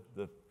imagine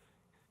the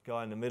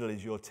guy in the middle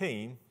is your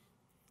team,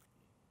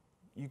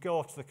 you go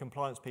off to the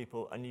compliance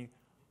people and you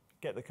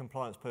get the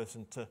compliance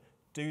person to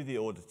do the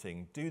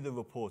auditing, do the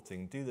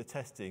reporting, do the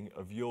testing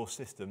of your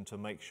system to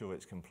make sure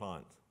it's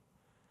compliant.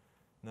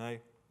 Now,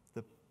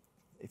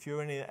 if you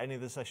were in any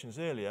of the sessions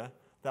earlier,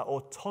 that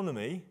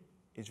autonomy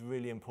is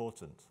really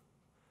important.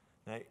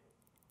 Now,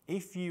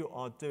 if you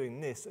are doing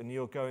this and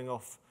you're going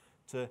off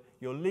to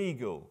your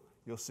legal,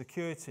 your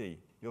security,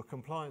 your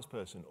compliance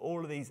person,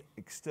 all of these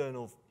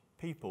external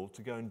people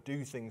to go and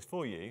do things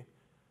for you,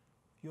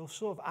 you're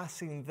sort of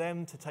asking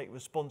them to take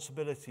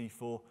responsibility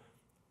for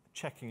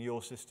checking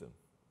your system.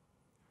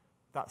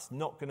 That's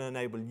not going to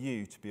enable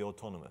you to be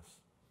autonomous.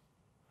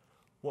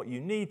 What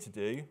you need to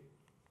do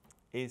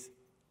is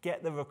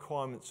get the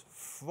requirements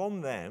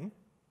from them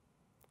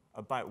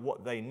about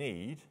what they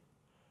need,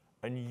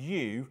 and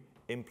you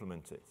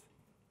implement it.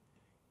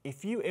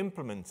 If you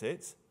implement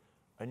it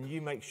and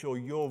you make sure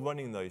you're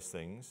running those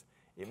things,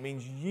 it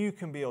means you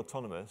can be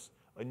autonomous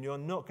and you're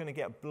not going to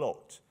get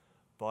blocked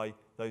by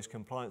those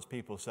compliance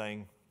people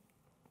saying,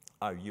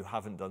 oh, you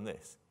haven't done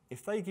this.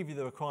 If they give you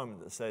the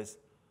requirement that says,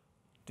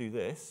 do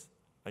this,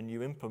 and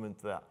you implement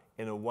that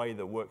in a way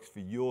that works for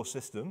your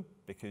system,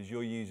 because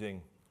you're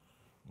using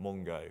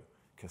Mongo,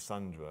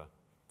 Cassandra,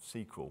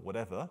 SQL,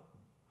 whatever,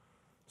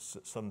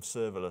 some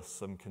serverless,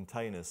 some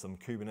containers, some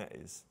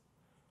Kubernetes,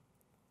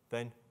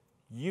 then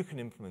you can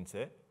implement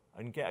it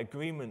and get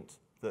agreement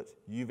that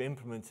you've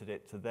implemented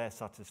it to their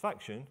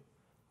satisfaction,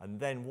 and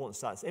then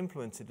once that's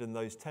implemented and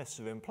those tests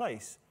are in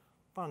place,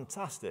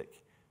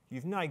 fantastic.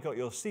 You've now got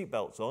your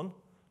seatbelts on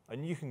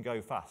and you can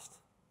go fast.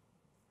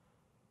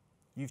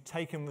 You've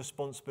taken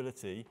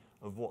responsibility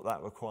of what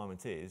that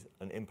requirement is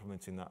and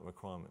implementing that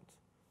requirement.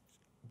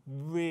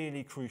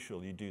 Really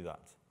crucial you do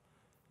that.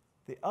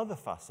 The other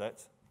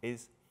facet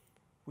is,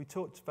 we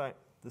talked about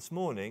this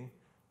morning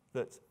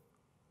that,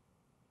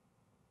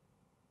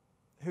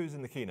 who's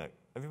in the keynote?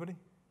 Everybody?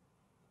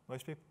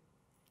 Most people?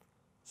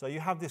 So you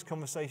have this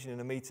conversation in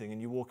a meeting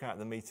and you walk out of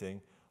the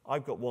meeting,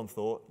 I've got one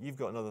thought, you've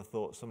got another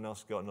thought, someone else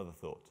has got another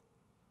thought.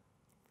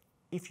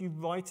 If you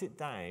write it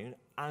down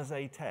as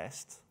a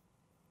test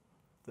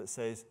that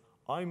says,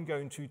 I'm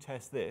going to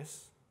test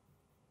this,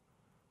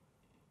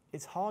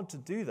 it's hard to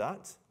do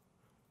that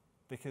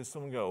because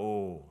someone goes,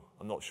 oh,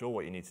 I'm not sure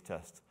what you need to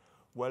test.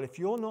 Well, if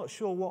you're not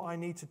sure what I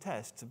need to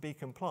test to be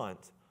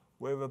compliant,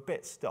 we're a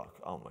bit stuck,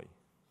 aren't we?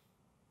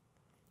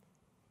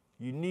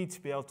 You need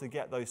to be able to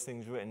get those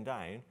things written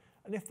down,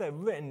 and if they're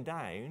written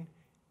down,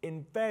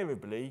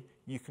 invariably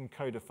you can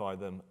codify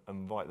them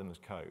and write them as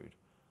code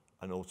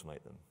and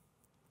automate them.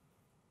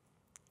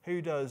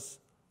 Who does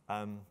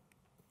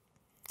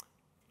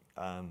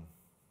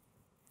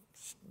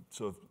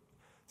sort of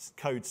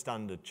code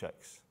standard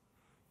checks?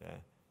 Yeah.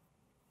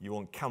 You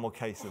want camel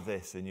case of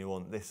this and you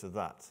want this of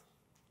that.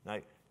 Now,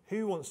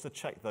 who wants to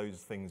check those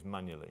things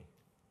manually?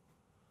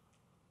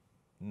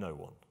 No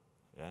one.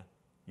 Yeah?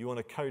 You want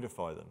to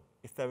codify them.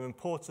 If they're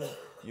important,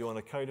 you want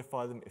to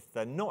codify them. If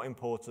they're not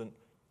important,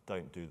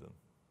 don't do them.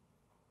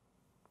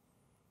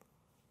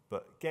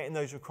 But getting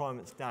those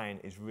requirements down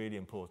is really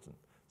important.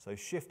 So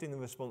shifting the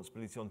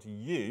responsibility onto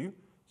you,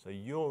 so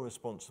you're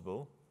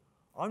responsible.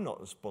 I'm not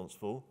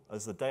responsible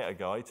as the data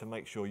guy to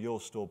make sure your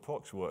store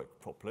procs work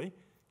properly.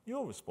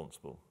 You're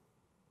responsible.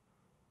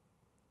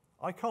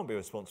 I can't be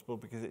responsible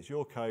because it's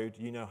your code,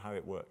 you know how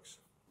it works.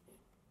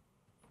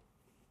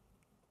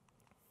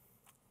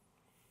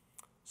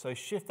 So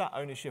shift that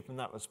ownership and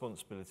that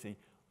responsibility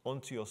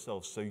onto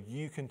yourself so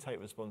you can take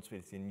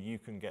responsibility and you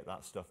can get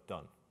that stuff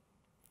done.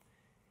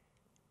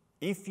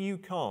 If you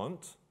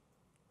can't,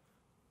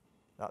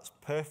 that's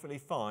perfectly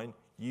fine.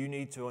 You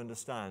need to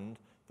understand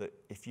that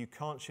if you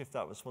can't shift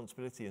that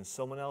responsibility and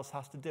someone else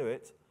has to do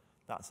it,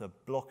 that's a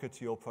blocker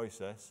to your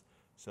process.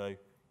 So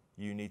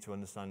you need to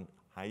understand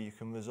how you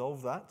can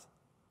resolve that,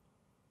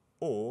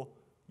 or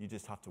you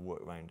just have to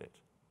work around it.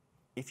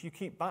 If you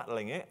keep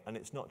battling it and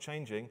it's not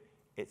changing,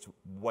 it's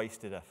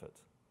wasted effort.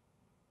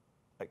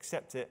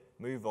 Accept it,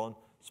 move on,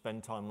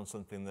 spend time on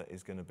something that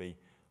is going to be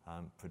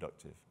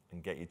productive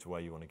and get you to where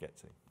you want to get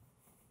to.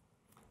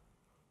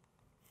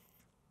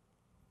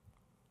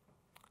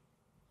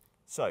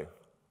 So,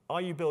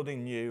 are you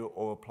building new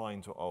or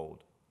applying to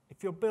old?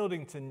 If you're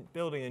building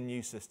a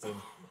new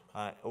system,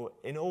 or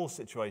in all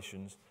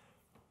situations,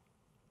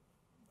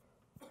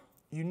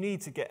 you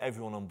need to get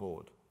everyone on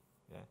board.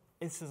 Yeah?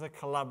 This is a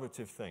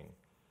collaborative thing.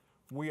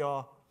 We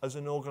are, as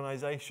an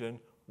organization,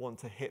 want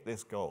to hit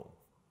this goal.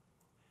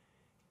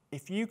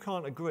 If you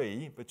can't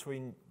agree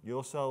between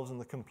yourselves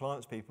and the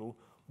compliance people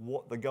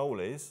what the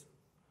goal is,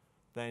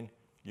 then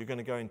you're going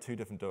to go in two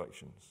different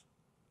directions,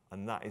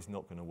 and that is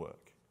not going to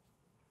work.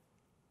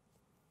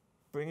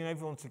 Bringing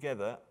everyone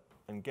together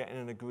and getting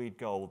an agreed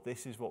goal,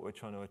 this is what we're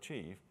trying to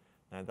achieve.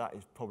 Now, that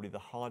is probably the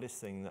hardest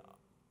thing that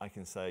I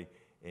can say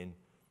in,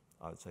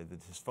 I would say, the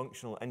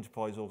dysfunctional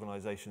enterprise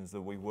organizations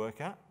that we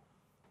work at.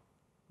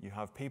 You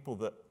have people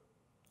that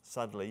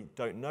sadly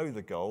don't know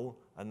the goal,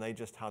 and they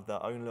just have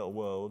their own little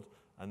world,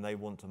 and they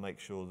want to make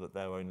sure that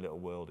their own little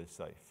world is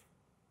safe.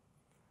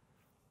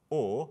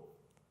 Or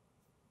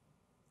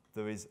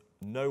there is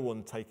no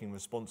one taking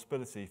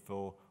responsibility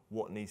for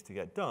what needs to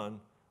get done,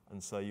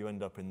 and so you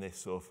end up in this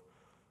sort of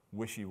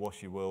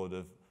wishy-washy world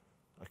of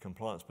a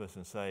compliance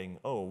person saying,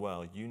 oh,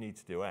 well, you need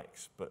to do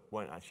X, but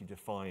won't actually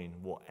define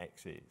what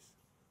X is,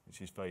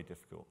 which is very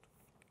difficult.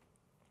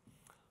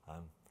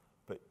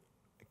 But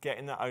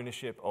getting that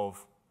ownership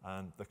of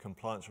the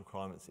compliance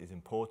requirements is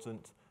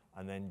important,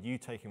 and then you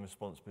taking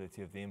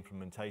responsibility of the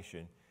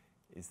implementation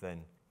is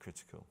then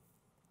critical.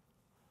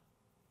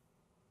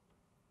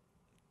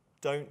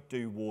 Don't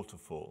do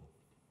waterfall.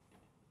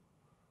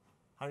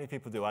 How many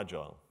people do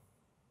agile?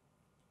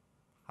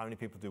 How many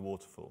people do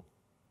waterfall?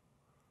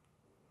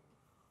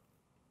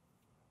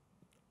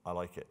 I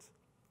like it.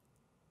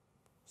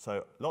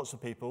 So lots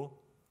of people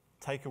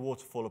take a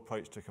waterfall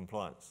approach to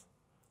compliance.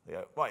 They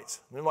go, right,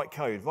 I'm going to write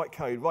code, write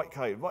code, write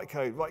code, write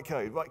code, write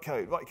code, write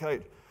code, write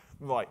code.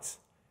 Right,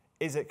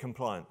 is it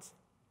compliant?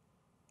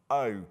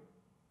 Oh,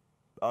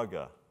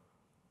 bugger.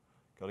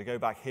 Got to go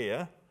back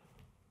here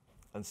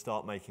and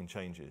start making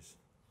changes.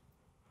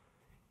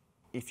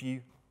 If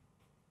you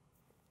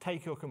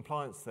take your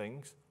compliance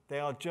things, they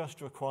are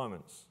just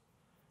requirements.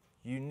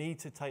 You need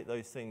to take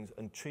those things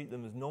and treat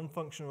them as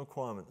non-functional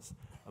requirements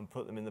and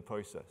put them in the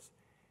process.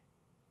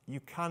 You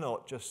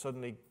cannot just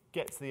suddenly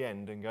get to the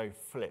end and go,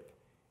 flip,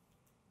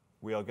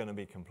 we are going to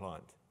be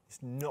compliant. It's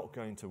not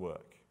going to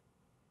work.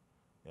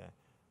 Yeah.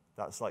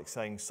 That's like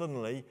saying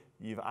suddenly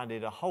you've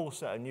added a whole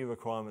set of new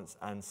requirements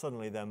and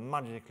suddenly they're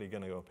magically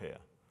going to appear.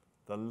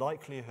 The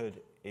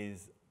likelihood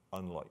is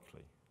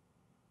unlikely.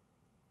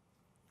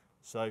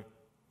 So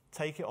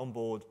take it on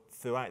board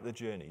throughout the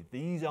journey.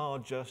 These are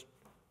just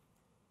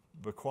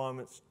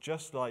requirements,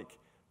 just like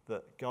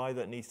the guy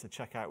that needs to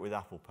check out with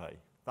Apple Pay.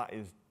 That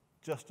is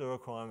just a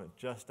requirement,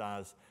 just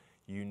as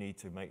you need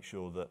to make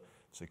sure that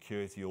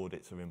security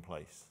audits are in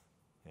place.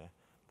 Yeah?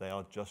 They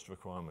are just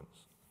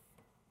requirements.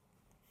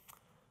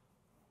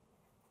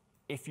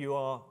 If you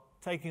are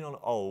taking on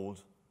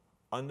old,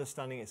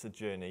 understanding it's a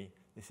journey,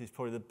 this is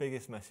probably the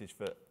biggest message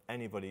for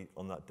anybody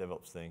on that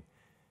DevOps thing,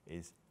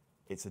 is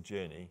it's a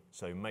journey,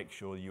 so make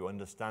sure you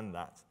understand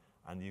that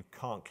and you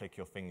can't click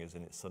your fingers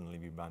and it suddenly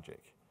be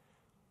magic.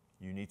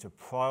 You need to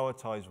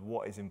prioritize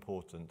what is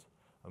important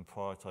and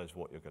prioritize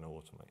what you're going to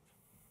automate.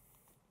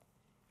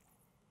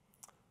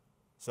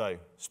 So,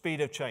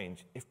 speed of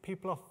change. If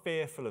people are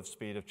fearful of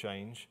speed of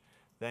change,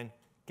 then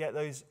get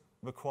those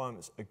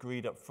requirements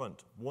agreed up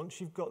front. Once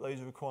you've got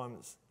those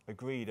requirements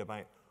agreed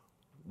about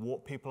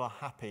what people are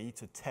happy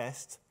to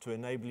test to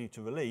enable you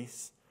to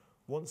release,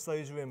 once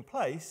those are in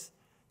place,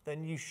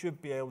 then you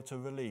should be able to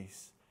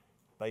release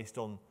based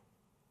on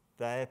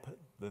the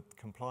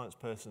compliance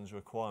person's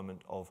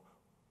requirement of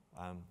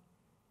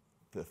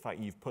the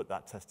fact you've put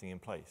that testing in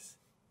place.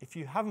 If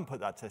you haven't put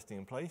that testing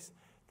in place,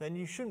 then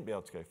you shouldn't be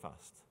able to go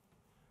fast.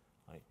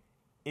 Right?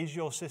 Is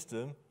your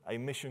system a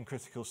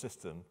mission-critical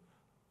system,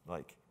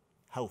 like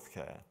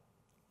healthcare,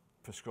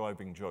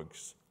 prescribing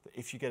drugs, that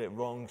if you get it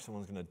wrong,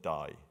 someone's going to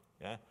die?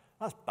 Yeah?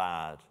 That's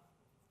bad.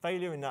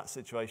 Failure in that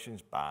situation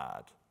is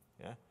bad.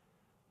 Yeah?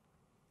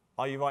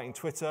 Are you writing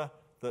Twitter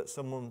that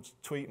someone's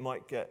tweet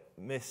might get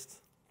missed?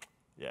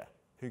 Yeah,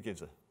 who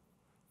gives a?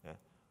 Yeah.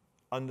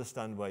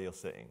 Understand where you're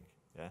sitting.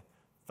 Yeah.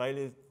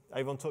 Failure,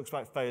 everyone talks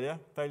about failure.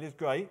 Failure's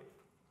great,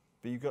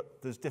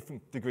 but there's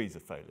different degrees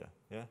of failure.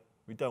 Yeah.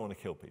 We don't want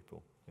to kill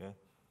people. Yeah.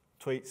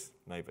 Tweets,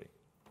 maybe.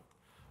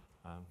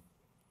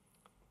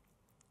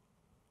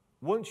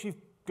 Once you've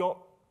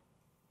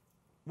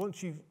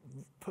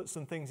put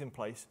some things in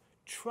place,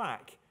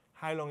 track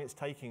how long it's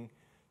taking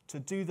to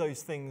do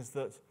those things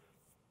that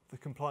the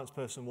compliance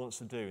person wants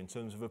to do in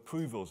terms of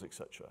approvals,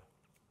 etc.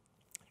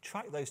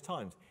 Track those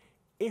times.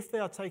 If they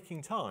are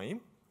taking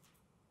time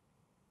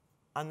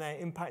and they're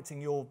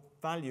impacting your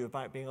value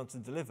about being able to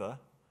deliver,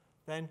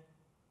 then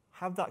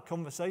have that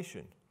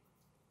conversation.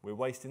 We're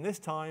wasting this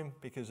time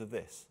because of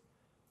this.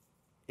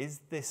 Is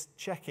this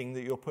checking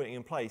that you're putting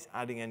in place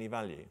adding any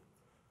value?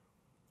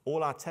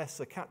 All our tests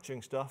are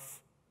capturing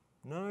stuff.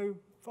 No,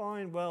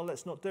 fine, well,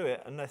 let's not do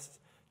it and let's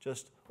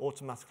just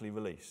automatically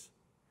release.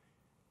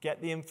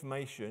 Get the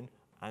information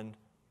and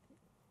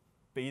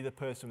be the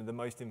person with the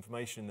most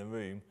information in the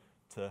room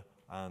to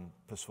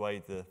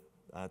persuade to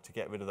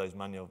get rid of those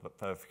manual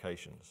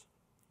verifications.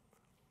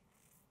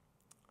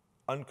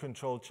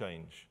 Uncontrolled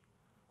change.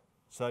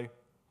 So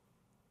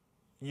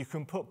you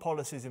can put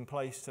policies in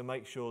place to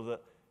make sure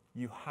that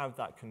you have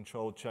that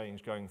controlled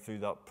change going through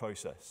that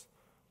process.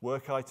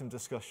 Work item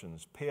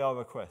discussions, PR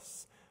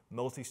requests,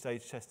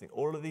 multi-stage testing,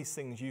 all of these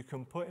things you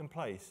can put in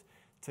place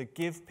to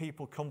give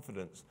people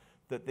confidence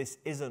that this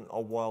isn't a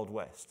Wild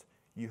West.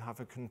 You have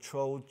a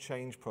controlled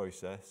change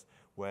process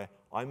where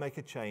I make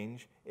a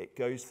change, it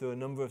goes through a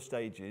number of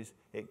stages,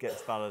 it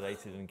gets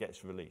validated and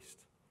gets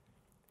released.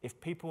 If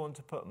people want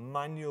to put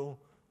manual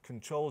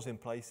controls in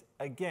place,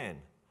 again,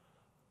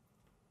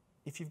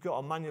 if you've got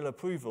a manual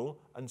approval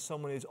and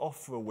someone is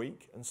off for a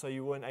week and so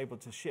you weren't able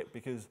to ship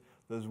because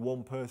there's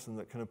one person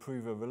that can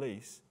approve a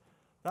release,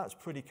 that's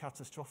pretty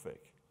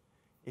catastrophic.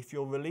 If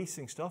you're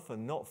releasing stuff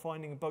and not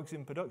finding bugs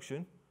in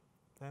production,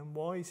 then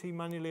why is he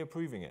manually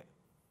approving it?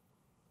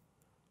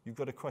 You've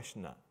got to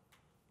question that.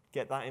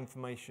 Get that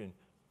information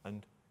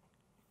and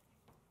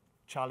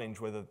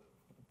challenge whether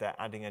they're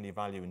adding any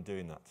value in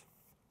doing that.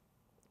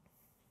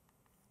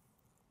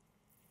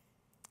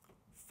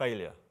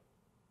 Failure.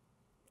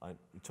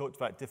 We talked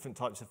about different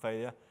types of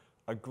failure.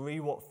 Agree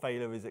what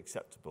failure is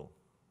acceptable.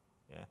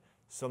 Yeah?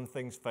 Some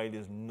things failure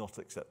is not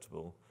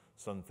acceptable,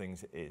 some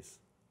things it is.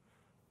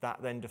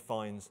 That then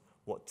defines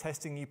what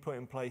testing you put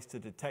in place to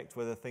detect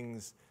whether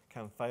things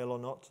can fail or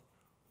not.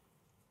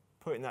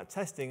 Putting that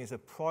testing is a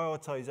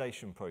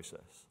prioritization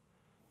process.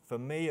 For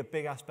me, a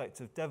big aspect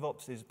of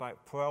DevOps is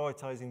about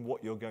prioritizing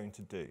what you're going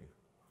to do.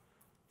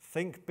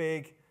 Think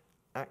big,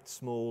 act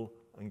small,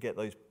 and get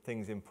those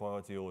things in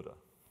priority order.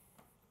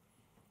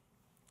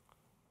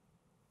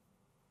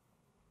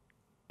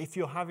 If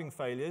you're having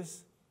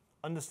failures,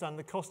 understand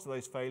the cost of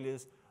those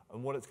failures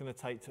and what it's going to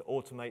take to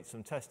automate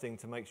some testing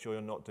to make sure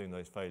you're not doing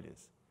those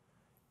failures.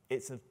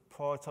 It's a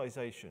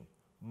prioritization.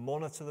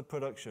 Monitor the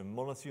production,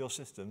 monitor your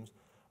systems,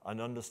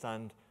 and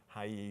understand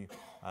how you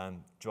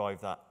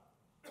drive that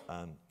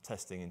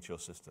testing into your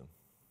system.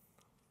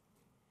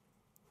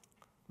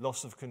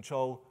 Loss of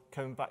control,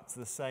 coming back to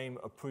the same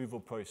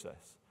approval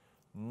process.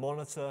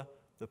 Monitor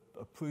the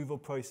approval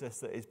process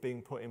that is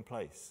being put in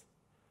place.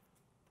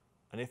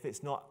 And if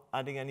it's not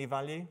adding any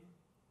value,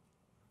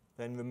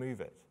 then remove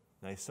it.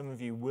 Now, some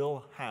of you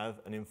will have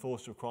an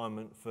enforced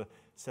requirement for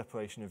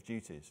separation of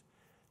duties.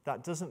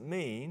 That doesn't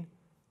mean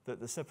that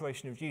the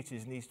separation of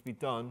duties needs to be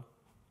done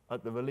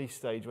at the release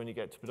stage when you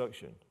get to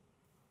production.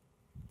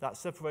 That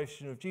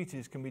separation of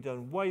duties can be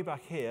done way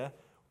back here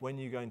when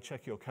you go and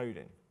check your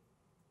coding.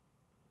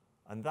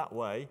 And that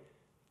way,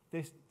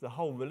 the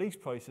whole release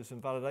process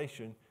and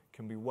validation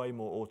can be way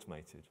more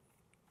automated.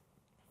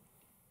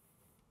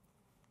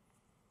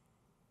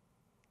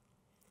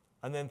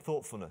 And then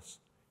thoughtfulness.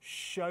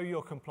 Show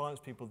your compliance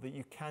people that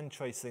you can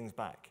trace things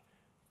back,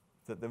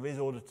 that there is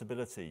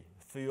auditability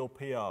through your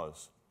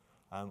PRs,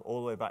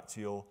 all the way back to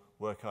your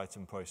work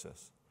item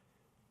process.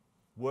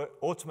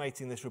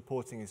 Automating this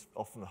reporting is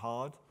often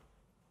hard,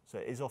 so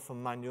it is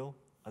often manual,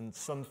 and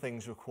some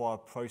things require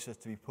process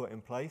to be put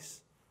in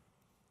place.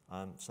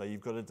 So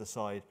you've got to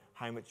decide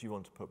how much you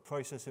want to put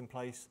process in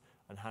place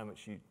and how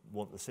much you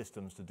want the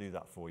systems to do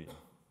that for you.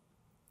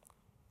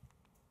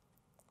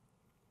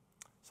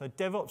 So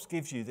DevOps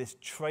gives you this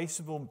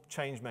traceable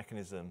change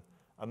mechanism,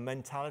 a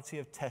mentality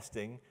of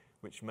testing,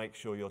 which makes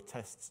sure your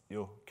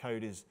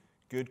code is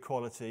good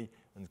quality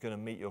and is going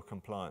to meet your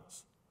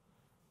compliance.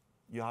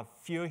 You have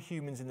fewer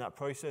humans in that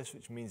process,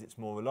 which means it's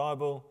more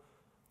reliable.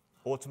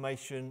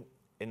 Automation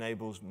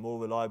enables more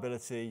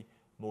reliability,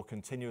 more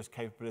continuous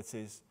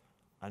capabilities,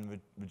 and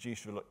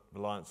reduced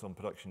reliance on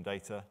production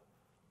data.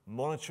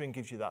 Monitoring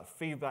gives you that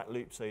feedback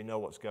loop so you know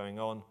what's going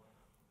on,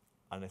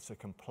 and it's a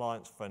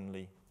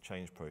compliance-friendly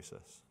change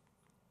process.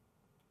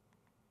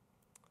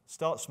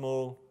 Start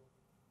small,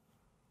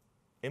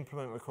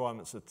 implement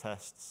requirements of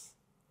tests,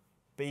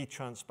 be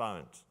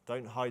transparent.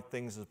 Don't hide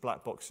things as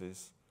black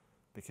boxes,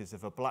 because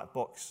if a black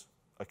box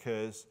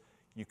occurs,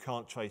 you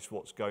can't trace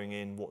what's going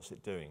in, what's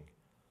it doing.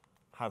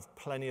 Have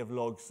plenty of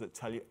logs that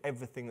tell you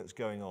everything that's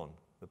going on.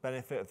 The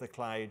benefit of the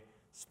cloud,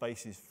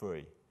 space is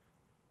free,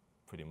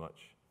 pretty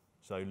much.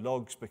 So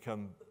logs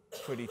become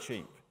pretty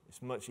cheap.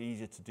 It's much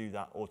easier to do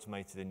that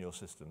automated in your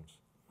systems.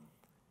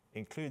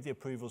 Include the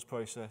approvals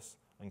process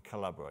and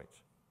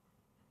collaborate.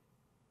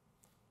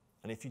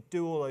 And if you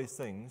do all those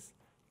things,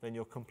 then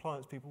your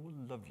compliance people will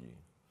love you.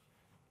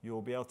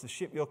 You'll be able to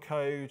ship your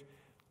code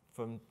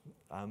from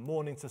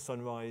morning to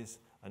sunrise,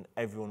 and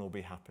everyone will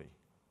be happy.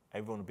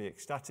 Everyone will be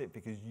ecstatic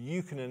because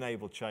you can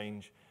enable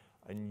change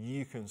and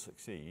you can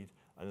succeed,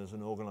 and as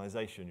an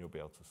organization, you'll be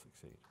able to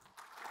succeed.